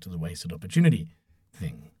goes back to the wasted opportunity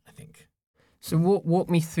thing, I think. So walk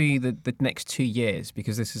me through the next 2 years,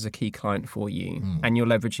 because this is a key client for you, and you're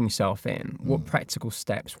leveraging yourself in. What practical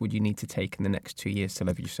steps would you need to take in the next 2 years to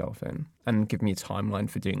leverage yourself in? And give me a timeline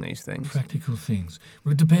for doing those things. Practical things.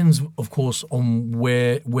 Well, it depends, of course, on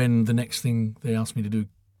when the next thing they ask me to do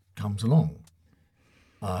comes along.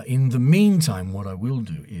 In the meantime, what I will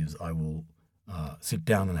do is I will sit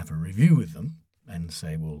down and have a review with them and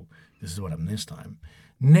say, well, this is what happened this time.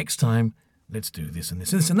 Next time, let's do this and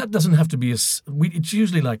this and this. And that doesn't have to be it's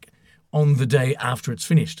usually like on the day after it's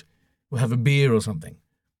finished. We'll have a beer or something.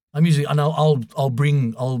 I'll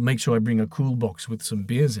make sure I bring a cool box with some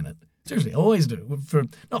beers in it. Seriously, I always do.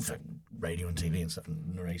 Not for radio and TV and stuff,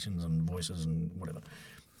 and narrations and voices and whatever.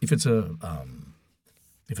 If it's a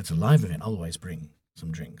live event, I'll always bring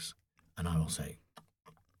some drinks. And I will say,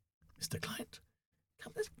 Mr. Client,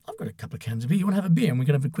 I've got a couple of cans of beer. You want to have a beer? And we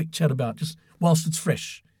can have a quick chat about just whilst it's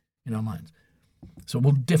fresh in our minds. So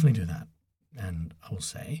we'll definitely do that. And I will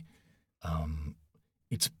say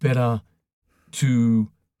it's better to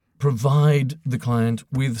provide the client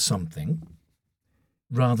with something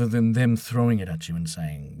rather than them throwing it at you and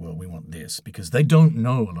saying, well, we want this, because they don't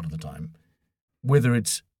know a lot of the time whether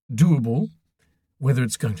it's doable, whether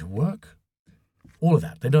it's going to work, all of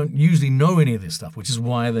that. They don't usually know any of this stuff, which is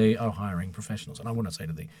why they are hiring professionals. And I want to say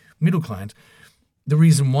to the middle client, the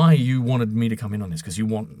reason why you wanted me to come in on this, because you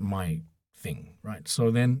want my thing, right?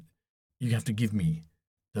 So then you have to give me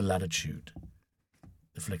the latitude,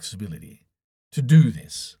 the flexibility to do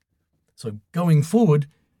this. So going forward,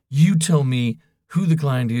 you tell me who the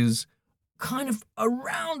client is, kind of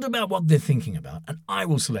around about what they're thinking about, and I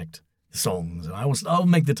will select the songs, and I'll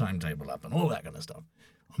make the timetable up and all that kind of stuff.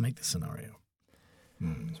 I'll make the scenario. So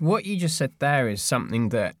what you just said there is something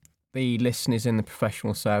that the listeners in the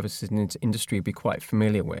professional services industry would be quite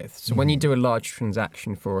familiar with. So when you do a large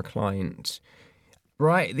transaction for a client,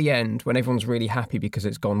 right at the end, when everyone's really happy because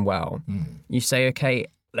it's gone well, you say, okay,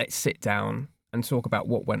 let's sit down and talk about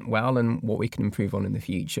what went well and what we can improve on in the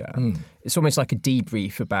future. It's almost like a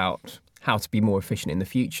debrief about how to be more efficient in the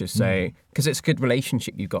future. So, because it's a good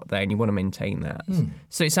relationship you've got there and you want to maintain that.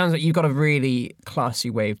 So it sounds like you've got a really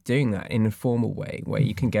classy way of doing that in a formal way where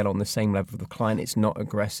you can get on the same level with the client. It's not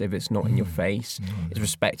aggressive. It's not in your face. It's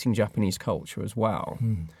respecting Japanese culture as well.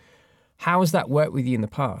 How has that worked with you in the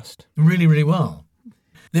past? Really, really well.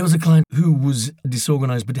 There was a client who was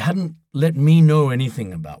disorganized but hadn't let me know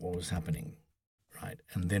anything about what was happening, right?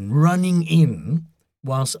 And then running in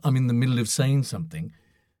whilst I'm in the middle of saying something,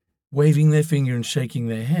 waving their finger and shaking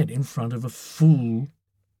their head in front of a full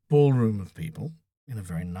ballroom of people in a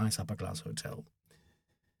very nice upper-class hotel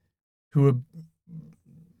who are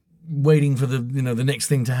waiting for the next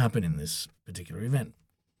thing to happen in this particular event.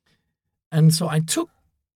 And so I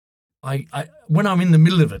when I'm in the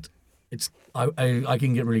middle of it, I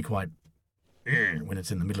can get really quite when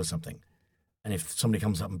it's in the middle of something. And if somebody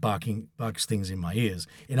comes up and barks things in my ears,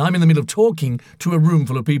 and I'm in the middle of talking to a room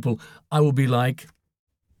full of people, I will be like,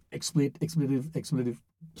 expletive,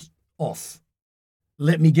 off.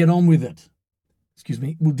 Let me get on with it. Excuse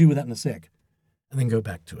me, we'll deal with that in a sec. And then go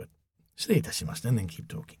back to it. And then keep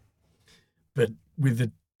talking. But with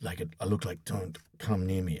the, like, I look like, don't come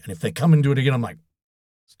near me. And if they come and do it again, I'm like,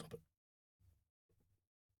 stop it.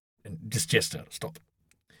 And just gesture, stop it.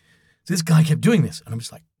 So this guy kept doing this, and I'm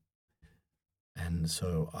just like, and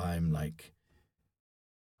so I'm like,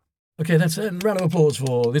 okay, that's a round of applause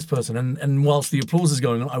for this person. And whilst the applause is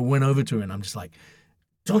going on, I went over to him and I'm just like,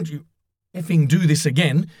 don't you effing do this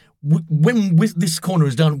again. When this corner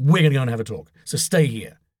is done, we're going to go and have a talk. So stay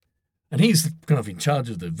here. And he's kind of in charge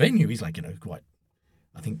of the venue. He's like, quite,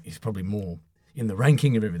 I think he's probably more in the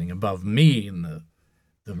ranking of everything above me in the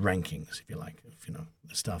rankings, if you like,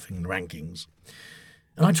 the staffing rankings.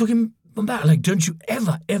 And I took him on that, like, don't you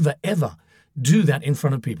ever, ever, ever do that in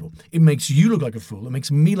front of people. It makes you look like a fool. It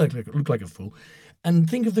makes me look like a fool. And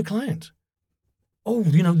think of the client. Oh,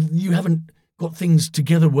 you haven't got things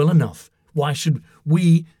together well enough. Why should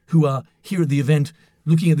we, who are here at the event,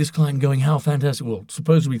 looking at this client going, how fantastic, well,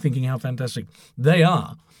 supposedly thinking how fantastic they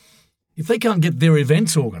are, if they can't get their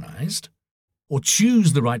events organised or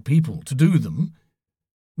choose the right people to do them,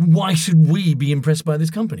 why should we be impressed by this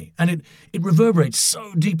company? And it reverberates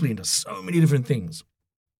so deeply into so many different things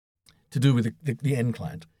to do with the end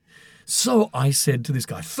client. So I said to this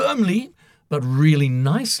guy, firmly, but really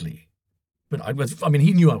nicely, but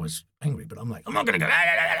he knew I was angry, but I'm like, I'm not going to go,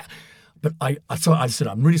 but I said,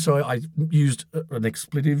 I'm really sorry I used an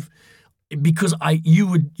expletive because you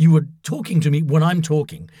were talking to me when I'm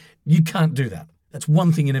talking. You can't do that. That's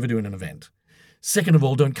one thing you never do in an event. Second of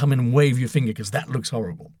all, don't come in and wave your finger because that looks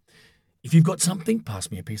horrible. If you've got something,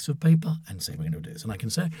 pass me a piece of paper and say we're going to do this. And I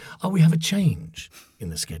can say, we have a change in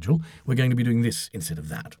the schedule. We're going to be doing this instead of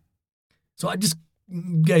that. So I just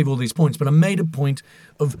gave all these points, but I made a point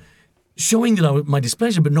of showing that my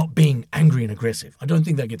displeasure, but not being angry and aggressive. I don't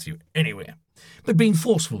think that gets you anywhere. But being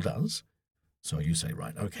forceful does. So you say,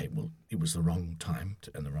 right, okay, well, it was the wrong time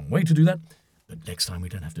and the wrong way to do that, but next time we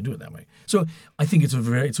don't have to do it that way. So I think it's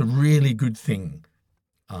a really good thing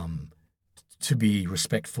to be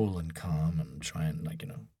respectful and calm and try and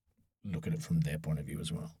look at it from their point of view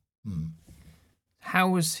as well. How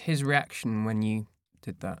was his reaction when you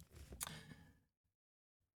did that?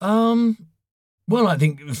 Well, I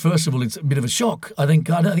think first of all it's a bit of a shock. I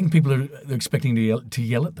think people are expecting to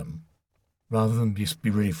yell at them rather than just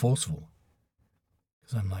be really forceful.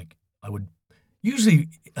 Because I'm like, I would usually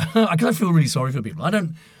I feel really sorry for people. I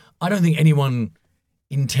don't think anyone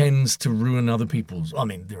intends to ruin other people's. I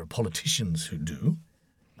mean, there are politicians who do,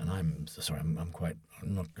 and I'm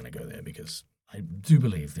not going to go there because I do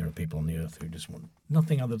believe there are people on the earth who just want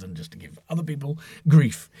nothing other than just to give other people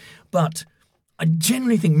grief. But I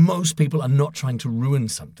generally think most people are not trying to ruin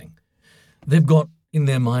something. They've got in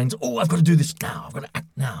their minds, I've got to do this now, I've got to act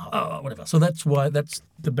now, whatever. So that's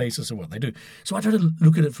the basis of what they do. So I try to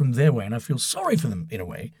look at it from their way, and I feel sorry for them in a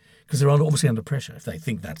way, because they're obviously under pressure. If they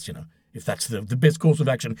think that's, if that's the best course of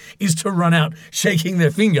action is to run out shaking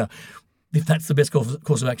their finger, if that's the best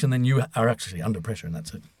course of action, then you are actually under pressure, and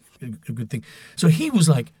that's a good thing. So he was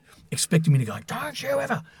like expecting me to go, don't you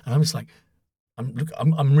ever, and I'm just like,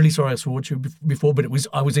 I'm really sorry I swore at you before, but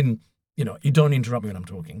I was in, you don't interrupt me when I'm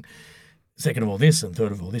talking. Second of all this, and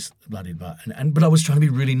third of all this, blah. But I was trying to be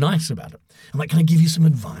really nice about it. I'm like, can I give you some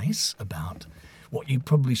advice about what you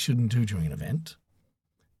probably shouldn't do during an event?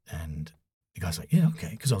 And the guy's like, yeah,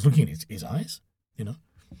 okay, because I was looking at his eyes,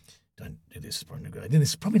 don't do this, is probably not a good idea. This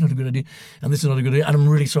is probably not a good idea, and this is not a good idea. And I'm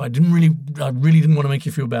really sorry. I really didn't want to make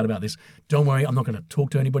you feel bad about this. Don't worry, I'm not going to talk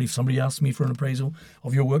to anybody. If somebody asks me for an appraisal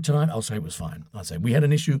of your work tonight, I'll say it was fine. I'll say we had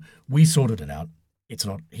an issue, we sorted it out. It's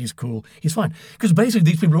not, he's cool, he's fine. Because basically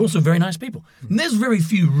these people are also very nice people. And there's very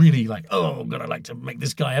few really like, oh, God, I'd like to make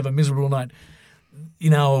this guy have a miserable night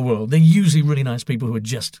in our world. They're usually really nice people who are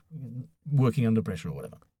just working under pressure or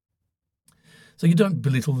whatever. So you don't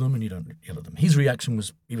belittle them and you don't yell at them. His reaction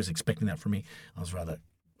was, he was expecting that from me.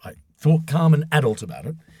 I thought calm and adult about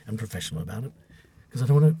it and professional about it because I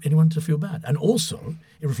don't want anyone to feel bad. And also,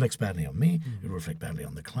 it reflects badly on me. It will reflect badly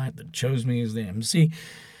on the client that chose me as the MC,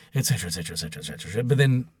 etc., etc., etc., etc. But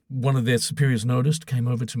then one of their superiors noticed, came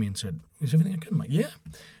over to me and said, is everything okay? I'm like, yeah.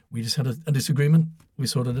 We just had a disagreement. We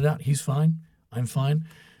sorted it out. He's fine. I'm fine.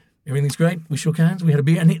 Everything's great. We shook hands. We had a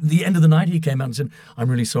beer. And at the end of the night, he came out and said, I'm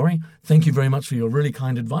really sorry. Thank you very much for your really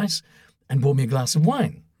kind advice, and bought me a glass of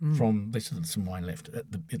wine. They still had some wine left.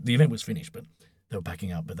 The event was finished, but they were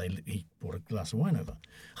packing up, but he brought a glass of wine over.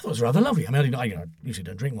 I thought it was rather lovely. I mean, I usually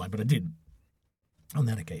don't drink wine, but I did on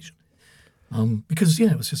that occasion. Because,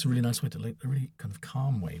 it was just a really nice way a really kind of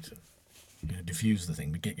calm way to diffuse the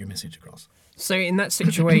thing, but get your message across. So in that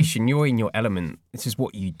situation, you're in your element. This is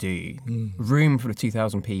what you do. Room full of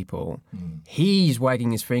 2,000 people. He's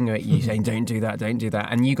wagging his finger at you saying, don't do that, don't do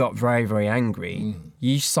that. And you got very, very angry.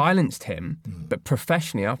 You silenced him, but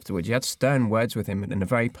professionally afterwards, you had stern words with him in a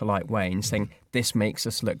very polite way and saying, this makes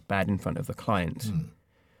us look bad in front of the client.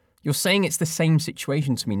 You're saying it's the same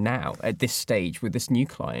situation to me now at this stage with this new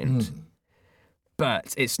client.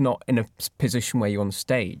 But it's not in a position where you're on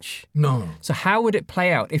stage. No. So how would it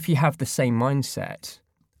play out if you have the same mindset,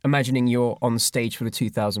 imagining you're on stage for the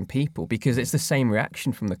 2,000 people? Because it's the same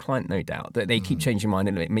reaction from the client, no doubt, that they keep changing mind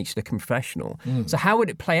and it makes you look unprofessional. So how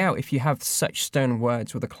would it play out if you have such stern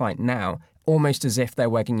words with a client now, almost as if they're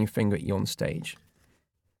wagging your finger at you on stage?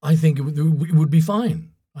 I think it would be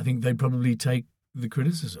fine. I think they'd probably take the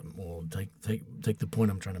criticism or take the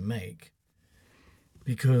point I'm trying to make,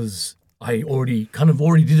 because I already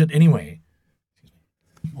did it anyway.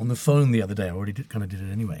 On the phone the other day, I already did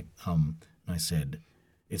it anyway. And I said,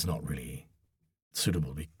 it's not really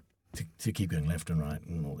suitable to keep going left and right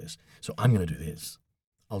and all this. So I'm going to do this.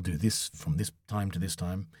 I'll do this from this time to this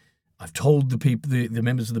time. I've told the people, the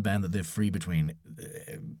members of the band, that they're free between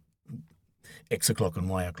X o'clock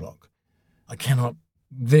and Y o'clock. I cannot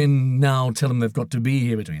then now tell them they've got to be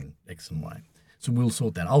here between X and Y. So we'll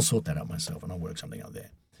sort that. I'll sort that out myself, and I'll work something out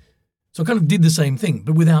there. So I kind of did the same thing,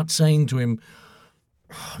 but without saying to him,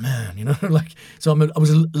 oh man, so I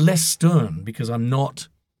was less stern because we've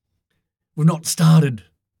not started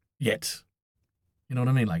yet. You know what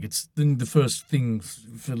I mean? Like, it's the first thing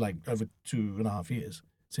for like over 2.5 years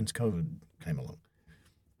since COVID came along.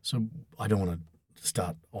 So I don't want to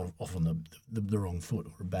start off on the wrong foot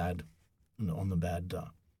or bad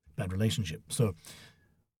relationship. So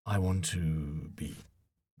I want to be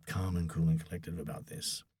calm and cool and collected about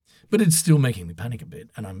this. But it's still making me panic a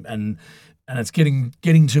bit, and it's getting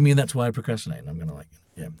to me, and that's why I procrastinate. And I'm going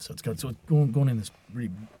to so it's gone in this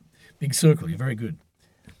really big circle. You're very good.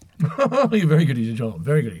 You're very good at your job.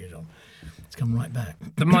 Very good at your job. It's come right back.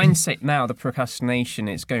 The mindset now, the procrastination,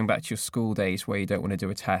 is going back to your school days where you don't want to do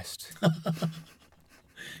a test.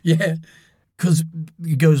 Yeah, because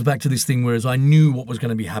it goes back to this thing, whereas I knew what was going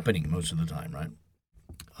to be happening most of the time, right?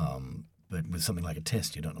 But with something like a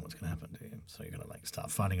test, you don't know what's going to happen to you. So you're going to start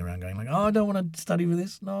fighting around going oh, I don't want to study for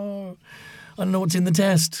this. No, I don't know what's in the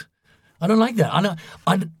test. I don't like that.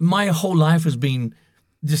 My whole life has been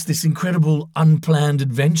just this incredible unplanned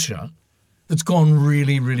adventure that's gone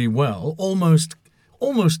really, really well. Almost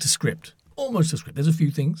to script. Almost to script. There's a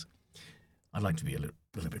few things. I'd like to be a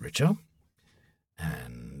little bit richer.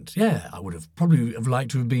 And I would have probably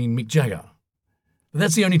liked to have been Mick Jagger. But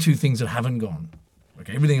that's the only two things that haven't gone.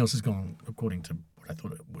 Okay, everything else has gone according to what I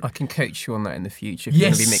thought it would. I can coach you on that in the future. If you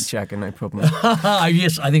want to be Mick Jagger, no problem.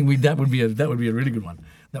 Yes, I think that would be a really good one.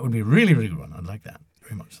 That would be a really, really good one. I'd like that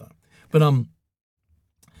very much so. But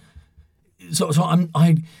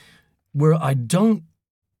where I don't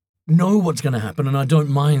know what's going to happen, and I don't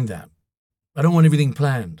mind that. I don't want everything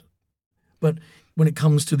planned. But when it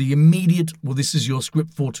comes to the immediate, well, this is your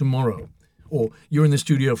script for tomorrow, or you're in the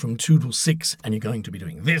studio from 2 till 6 and you're going to be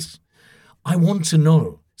doing this, I want to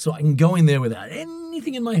know so I can go in there without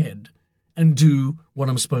anything in my head and do what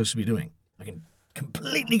I'm supposed to be doing. I can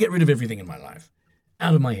completely get rid of everything in my life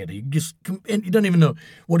out of my head. You don't even know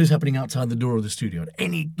what is happening outside the door of the studio at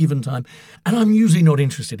any given time. And I'm usually not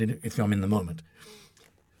interested in it if I'm in the moment.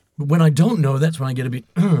 But when I don't know, that's when I get a bit,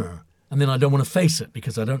 and then I don't want to face it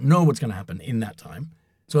because I don't know what's going to happen in that time.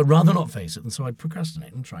 So I'd rather not face it, and so I'd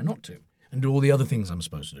procrastinate and try not to. And do all the other things I'm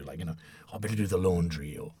supposed to do, like, I better do the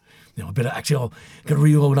laundry, or, I better I'll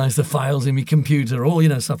reorganize the files in my computer, or,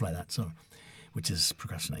 stuff like that. So, which is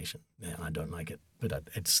procrastination. Yeah, I don't like it. But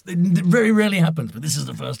it very rarely happens, but this is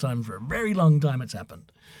the first time for a very long time it's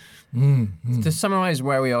happened. To summarize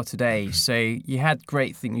where we are today, so you have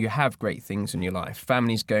great things in your life.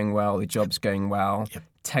 Family's going well, the job's going well, Yep.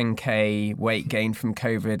 10K weight gain from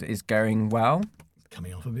COVID is going well.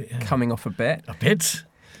 Coming off a bit, yeah. Coming off a bit. A bit?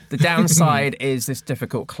 The downside is this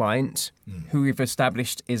difficult client who we've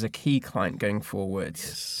established is a key client going forward.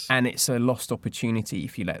 Yes. And it's a lost opportunity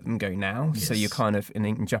if you let them go now. Yes. So you're kind of,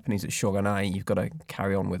 in Japanese, it's shoganai, you've got to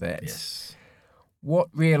carry on with it. Yes. What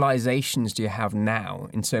realizations do you have now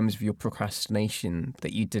in terms of your procrastination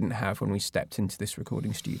that you didn't have when we stepped into this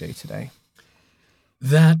recording studio today?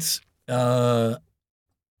 That the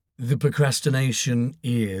procrastination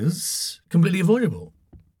is completely avoidable.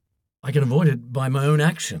 I can avoid it by my own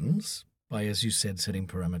actions, by, as you said, setting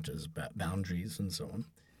parameters, boundaries and so on,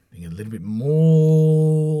 being a little bit more,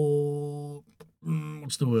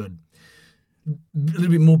 what's the word? A little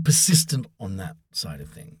bit more persistent on that side of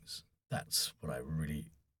things. That's what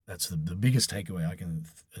that's the biggest takeaway I can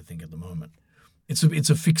think at the moment. It's a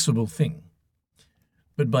fixable thing.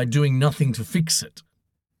 But by doing nothing to fix it,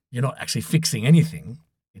 you're not actually fixing anything.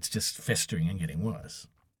 It's just festering and getting worse.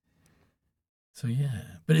 So, yeah.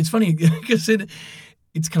 But it's funny because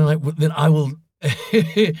it's kind of like, well, then I will,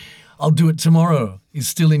 I'll do it tomorrow is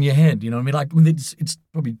still in your head. You know what I mean? Like, it's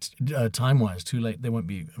probably time-wise too late. They won't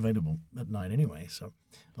be available at night anyway. So,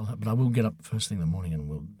 but I will get up first thing in the morning and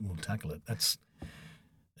we'll tackle it. It's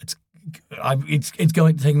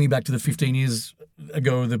going to take me back to the 15 years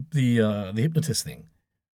ago, the hypnotist thing.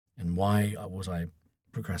 And why was I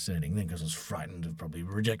procrastinating then? Because I was frightened of probably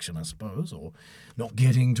rejection, I suppose, or not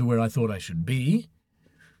getting to where I thought I should be.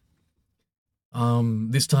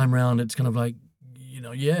 This time round, it's kind of like,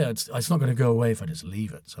 it's not going to go away if I just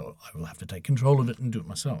leave it. So I will have to take control of it and do it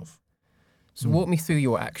myself. So walk me through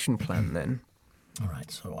your action plan then. All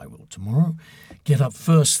right, so I will tomorrow get up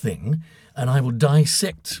first thing and I will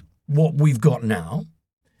dissect what we've got now.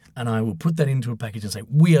 And I will put that into a package and say,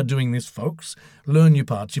 we are doing this, folks. Learn your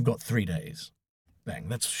parts. You've got 3 days. Bang.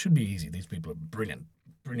 That should be easy. These people are brilliant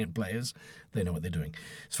players. They know what they're doing.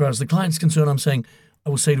 As far as the client's concerned, I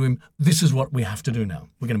will say to him, this is what we have to do now.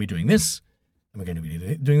 We're going to be doing this, and we're going to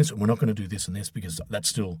be doing this, and we're not going to do this and this because that's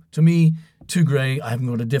still, to me, too grey. I haven't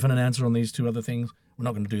got a definite answer on these 2 other things. We're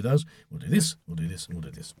not going to do those. We'll do this, we'll do this, and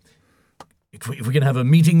we'll do this. If we can have a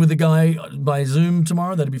meeting with the guy by Zoom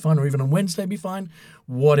tomorrow, that'd be fine, or even on Wednesday, be fine.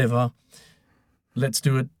 Whatever. Let's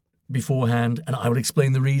do it beforehand, and I would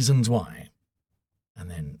explain the reasons why,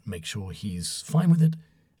 and then make sure he's fine with it.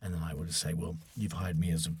 And then I would say, well, you've hired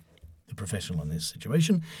me as the professional in this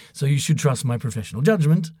situation, so you should trust my professional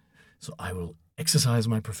judgment. So I will exercise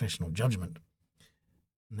my professional judgment.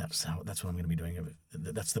 And that's what I'm going to be doing.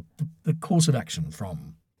 That's the course of action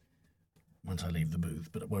from once I leave the booth.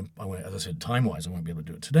 But I won't, as I said, time-wise, I won't be able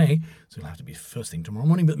to do it today, so it'll have to be first thing tomorrow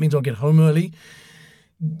morning. But it means I'll get home early,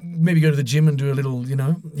 maybe go to the gym and do a little,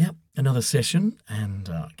 another session, and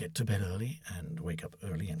get to bed early and wake up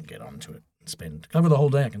early and get onto it and cover the whole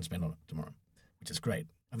day I can spend on it tomorrow, which is great.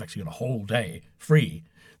 I've actually got a whole day free,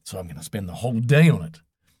 so I'm going to spend the whole day on it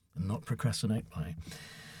and not procrastinate by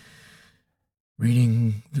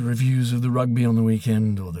reading the reviews of the rugby on the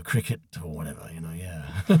weekend or the cricket or whatever,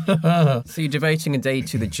 So you're devoting a day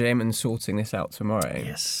to the gym and sorting this out tomorrow?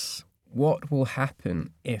 Yes. What will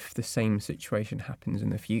happen if the same situation happens in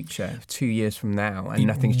the future, 2 years from now, and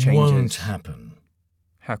nothing changes? It won't happen.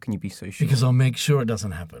 How can you be so sure? Because I'll make sure it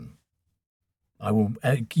doesn't happen. I will.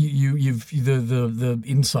 You've the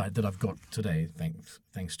insight that I've got today,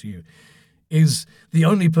 thanks to you, is the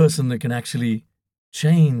only person that can actually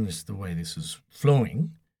change the way this is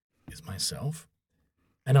flowing is myself,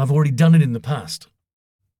 and I've already done it in the past.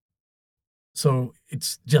 So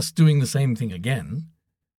it's just doing the same thing again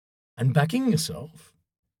and backing yourself.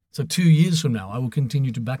 So 2 years from now, I will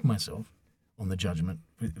continue to back myself on the judgment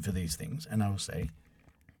for these things, and I will say,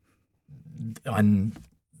 I'm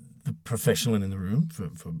the professional in the room,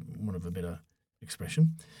 for want of a better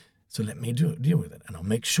expression. So let me deal with it, and I'll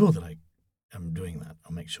make sure that I am doing that.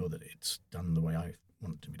 I'll make sure that it's done the way I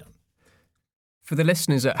want it to be done. For the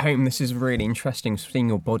listeners at home, this is really interesting seeing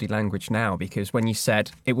your body language now, because when you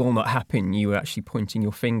said it will not happen, you were actually pointing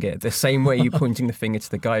your finger the same way you're pointing the finger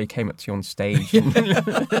to the guy who came up to you on stage. So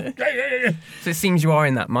it seems you are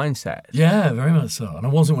in that mindset. Yeah, very much so. And I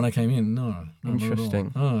wasn't when I came in. No,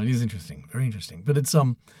 interesting. Oh, it is interesting. Very interesting. But it's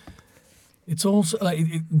also like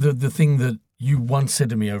the thing that you once said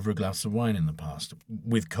to me over a glass of wine in the past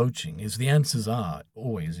with coaching is the answers are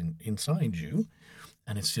always inside you.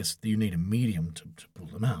 And it's just that you need a medium to pull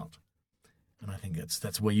them out. And I think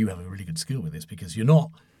that's where you have a really good skill with this, because you're not.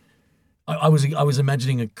 I was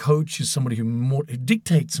imagining a coach as somebody who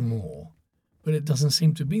dictates more, but it doesn't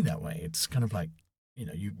seem to be that way. It's kind of like,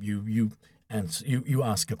 you answer, you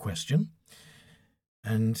ask a question,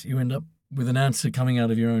 and you end up with an answer coming out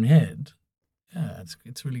of your own head. Yeah,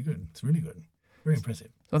 it's really good. It's really good. Very impressive.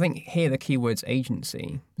 I think here the key word's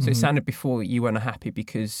agency. So it sounded before you weren't happy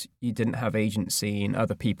because you didn't have agency and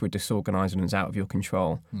other people were disorganised and it was out of your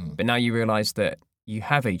control. But now you realise that you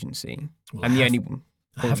have agency. Well, and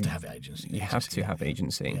I have to have agency. You have to have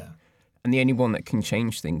agency. Yeah. And the only one that can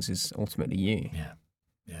change things is ultimately you. Yeah.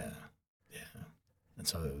 And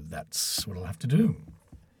so that's what I'll have to do.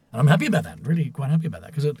 And I'm happy about that, really quite happy about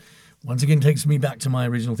that, because it once again takes me back to my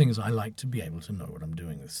original thing, is I like to be able to know what I'm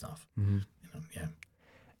doing with stuff. Yeah.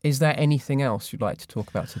 Is there anything else you'd like to talk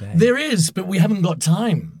about today? There is, but we haven't got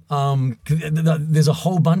time. There's a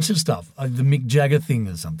whole bunch of stuff. The Mick Jagger thing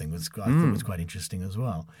is something that I thought was quite interesting as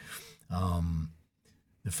well.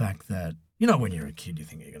 The fact that, when you're a kid, you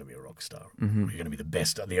think you're going to be a rock star, or you're going to be the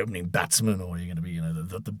best, the opening batsman, or you're going to be,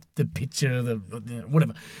 the pitcher,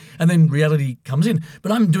 whatever. And then reality comes in.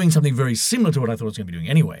 But I'm doing something very similar to what I thought I was going to be doing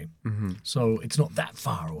anyway. So it's not that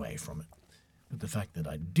far away from it. But the fact that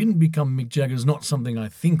I didn't become Mick Jagger is not something I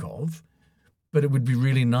think of. But it would be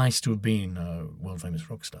really nice to have been a world-famous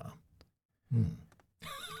rock star.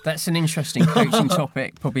 That's an interesting coaching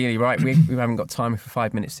topic. Probably right. We haven't got time for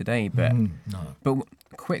 5 minutes today, but But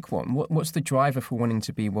quick one. What's the driver for wanting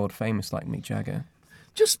to be world famous like Mick Jagger?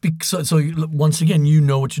 Just because. So once again, you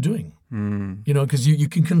know what you're doing. Because you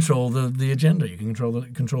can control the agenda. You can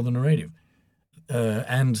control the narrative.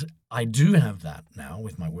 And I do have that now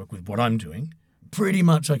with my work, with what I'm doing. Pretty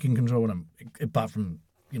much, I can control what I'm. Apart from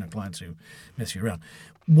clients who mess you around.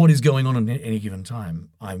 What is going on at any given time?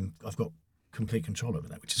 I've got complete control over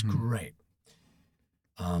that, which is great.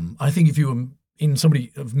 I think if you were in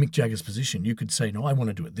somebody of Mick Jagger's position, you could say, no, I want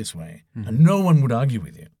to do it this way. And no one would argue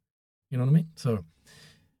with you. You know what I mean? So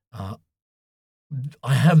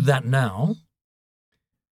I have that now,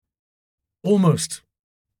 almost,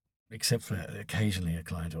 except for occasionally a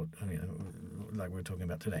client, or like we were talking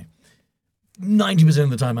about today. 90% of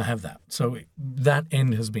the time I have that. So that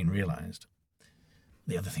end has been realized.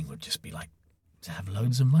 The other thing would just be like, to have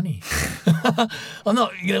loads of money. I'm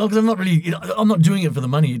not, because I'm not really, I'm not doing it for the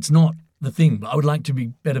money. It's not the thing, but I would like to be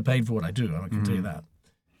better paid for what I do. I can tell you that.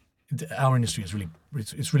 Our industry is really,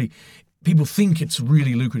 it's really, people think it's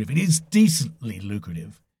really lucrative. It is decently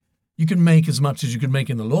lucrative. You can make as much as you could make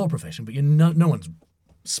in the law profession, but no one's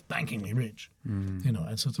spankingly rich. And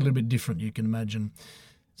so it's a little bit different. You can imagine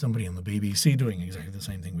somebody on the BBC doing exactly the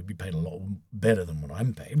same thing would be paid a lot better than what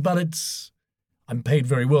I'm paid, but I'm paid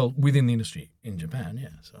very well within the industry in Japan,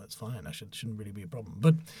 so that's fine. That shouldn't really be a problem.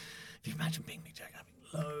 But if you imagine being Mick Jagger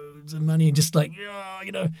having loads of money and just like,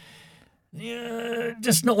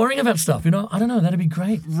 just not worrying about stuff, I don't know, that'd be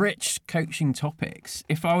great. Rich coaching topics.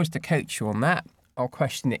 If I was to coach you on that, I'll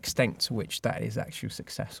question the extent to which that is actual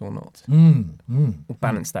success or not. We'll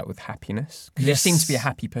balance that with happiness. Because you seem to be a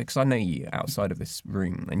happy person, because I know you outside of this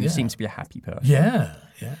room, and you seem to be a happy person. Yeah,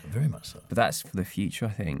 very much so. But that's for the future, I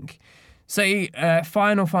think. So,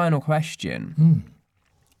 final question.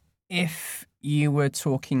 If you were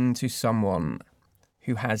talking to someone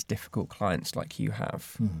who has difficult clients like you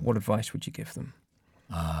have, what advice would you give them?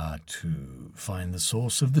 To find the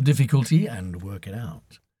source of the difficulty and work it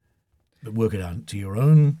out. But work it out to your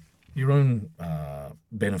own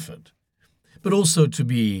benefit. But also to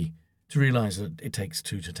realize that it takes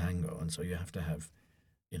two to tango, and so you have to have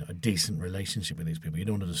a decent relationship with these people. You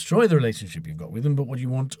don't want to destroy the relationship you've got with them, but what you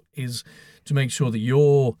want is to make sure that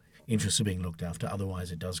your interests are being looked after.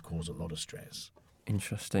 Otherwise, it does cause a lot of stress.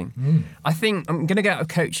 Interesting. I think I'm going to get out of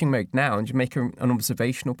coaching mode now and just make an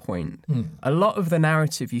observational point. A lot of the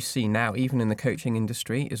narrative you see now, even in the coaching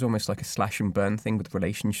industry, is almost like a slash and burn thing with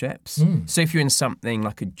relationships. So if you're in something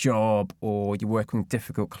like a job or you're working with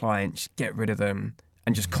difficult clients, get rid of them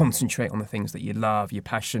and just concentrate on the things that you love, your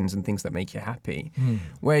passions and things that make you happy.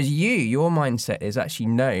 Whereas your mindset is actually,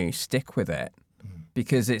 no, stick with it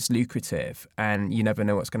because it's lucrative and you never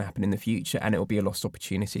know what's going to happen in the future and it will be a lost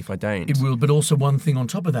opportunity if I don't. It will, but also one thing on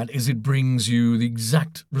top of that is it brings you the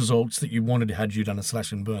exact results that you wanted had you done a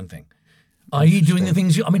slash and burn thing. i.e. doing the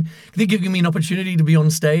things they're giving me an opportunity to be on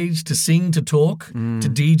stage, to sing, to talk, to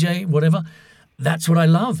DJ, whatever. That's what I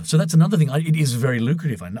love. So that's another thing. It is very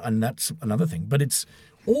lucrative, and that's another thing. But it's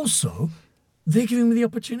also, they're giving me the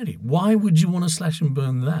opportunity. Why would you want to slash and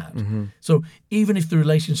burn that? So even if the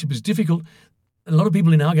relationship is difficult, a lot of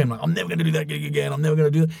people in our game are like, I'm never going to do that gig again. I'm never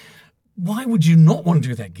going to do that. Why would you not want to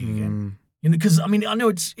do that gig again? Because, I know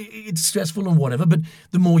it's stressful and whatever, but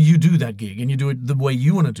the more you do that gig and you do it the way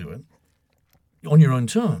you want to do it, on your own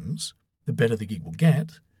terms, the better the gig will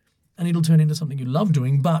get, and it'll turn into something you love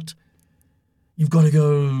doing, but you've got to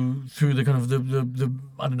go through the kind of the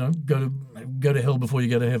I don't know, go to hell before you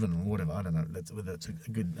go to heaven or whatever. I don't know. That's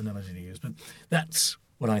a good analogy to use, but that's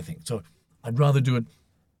what I think. So I'd rather do it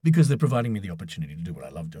because they're providing me the opportunity to do what I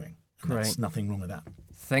love doing. Great. There's nothing wrong with that.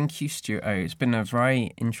 Thank you, StuartO. It's been a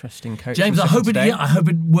very interesting coaching James, I session today. I hope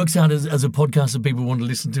it works out as a podcast that people want to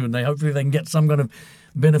listen to, and hopefully they can get some kind of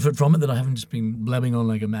benefit from it, that I haven't just been blabbing on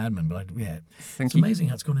like a madman. But it's amazing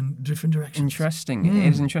how it's gone in different directions. Interesting. It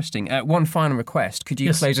is interesting. One final request. Could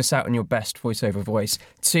you close us out in your best voiceover voice?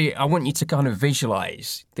 I want you to kind of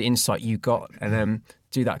visualise the insight you got, and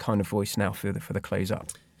do that kind of voice now for the close up.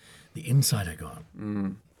 The insight I got.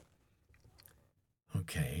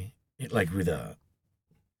 Okay. With a...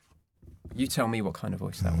 You tell me what kind of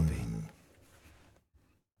voice that would be.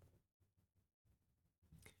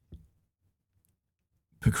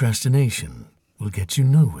 Procrastination will get you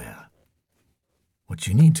nowhere. What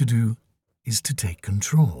you need to do is to take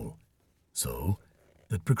control, so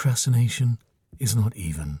that procrastination is not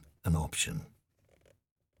even an option.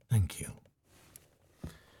 Thank you.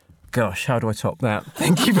 Gosh, how do I top that?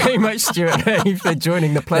 Thank you very much, Stuart, for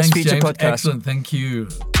joining the Plus Thanks, Feature James. podcast. Excellent, thank you.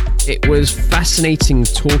 It was fascinating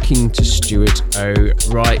talking to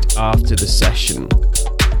StuartO right after the session.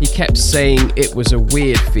 He kept saying it was a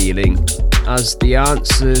weird feeling, as the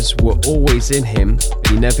answers were always in him, but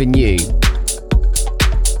he never knew.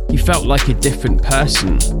 He felt like a different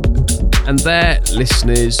person. And there,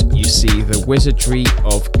 listeners, you see the wizardry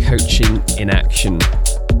of coaching in action.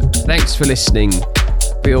 Thanks for listening.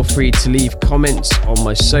 Feel free to leave comments on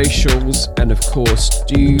my socials, and of course,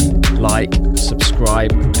 do like,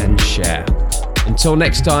 subscribe, and share. Until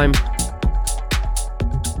next time,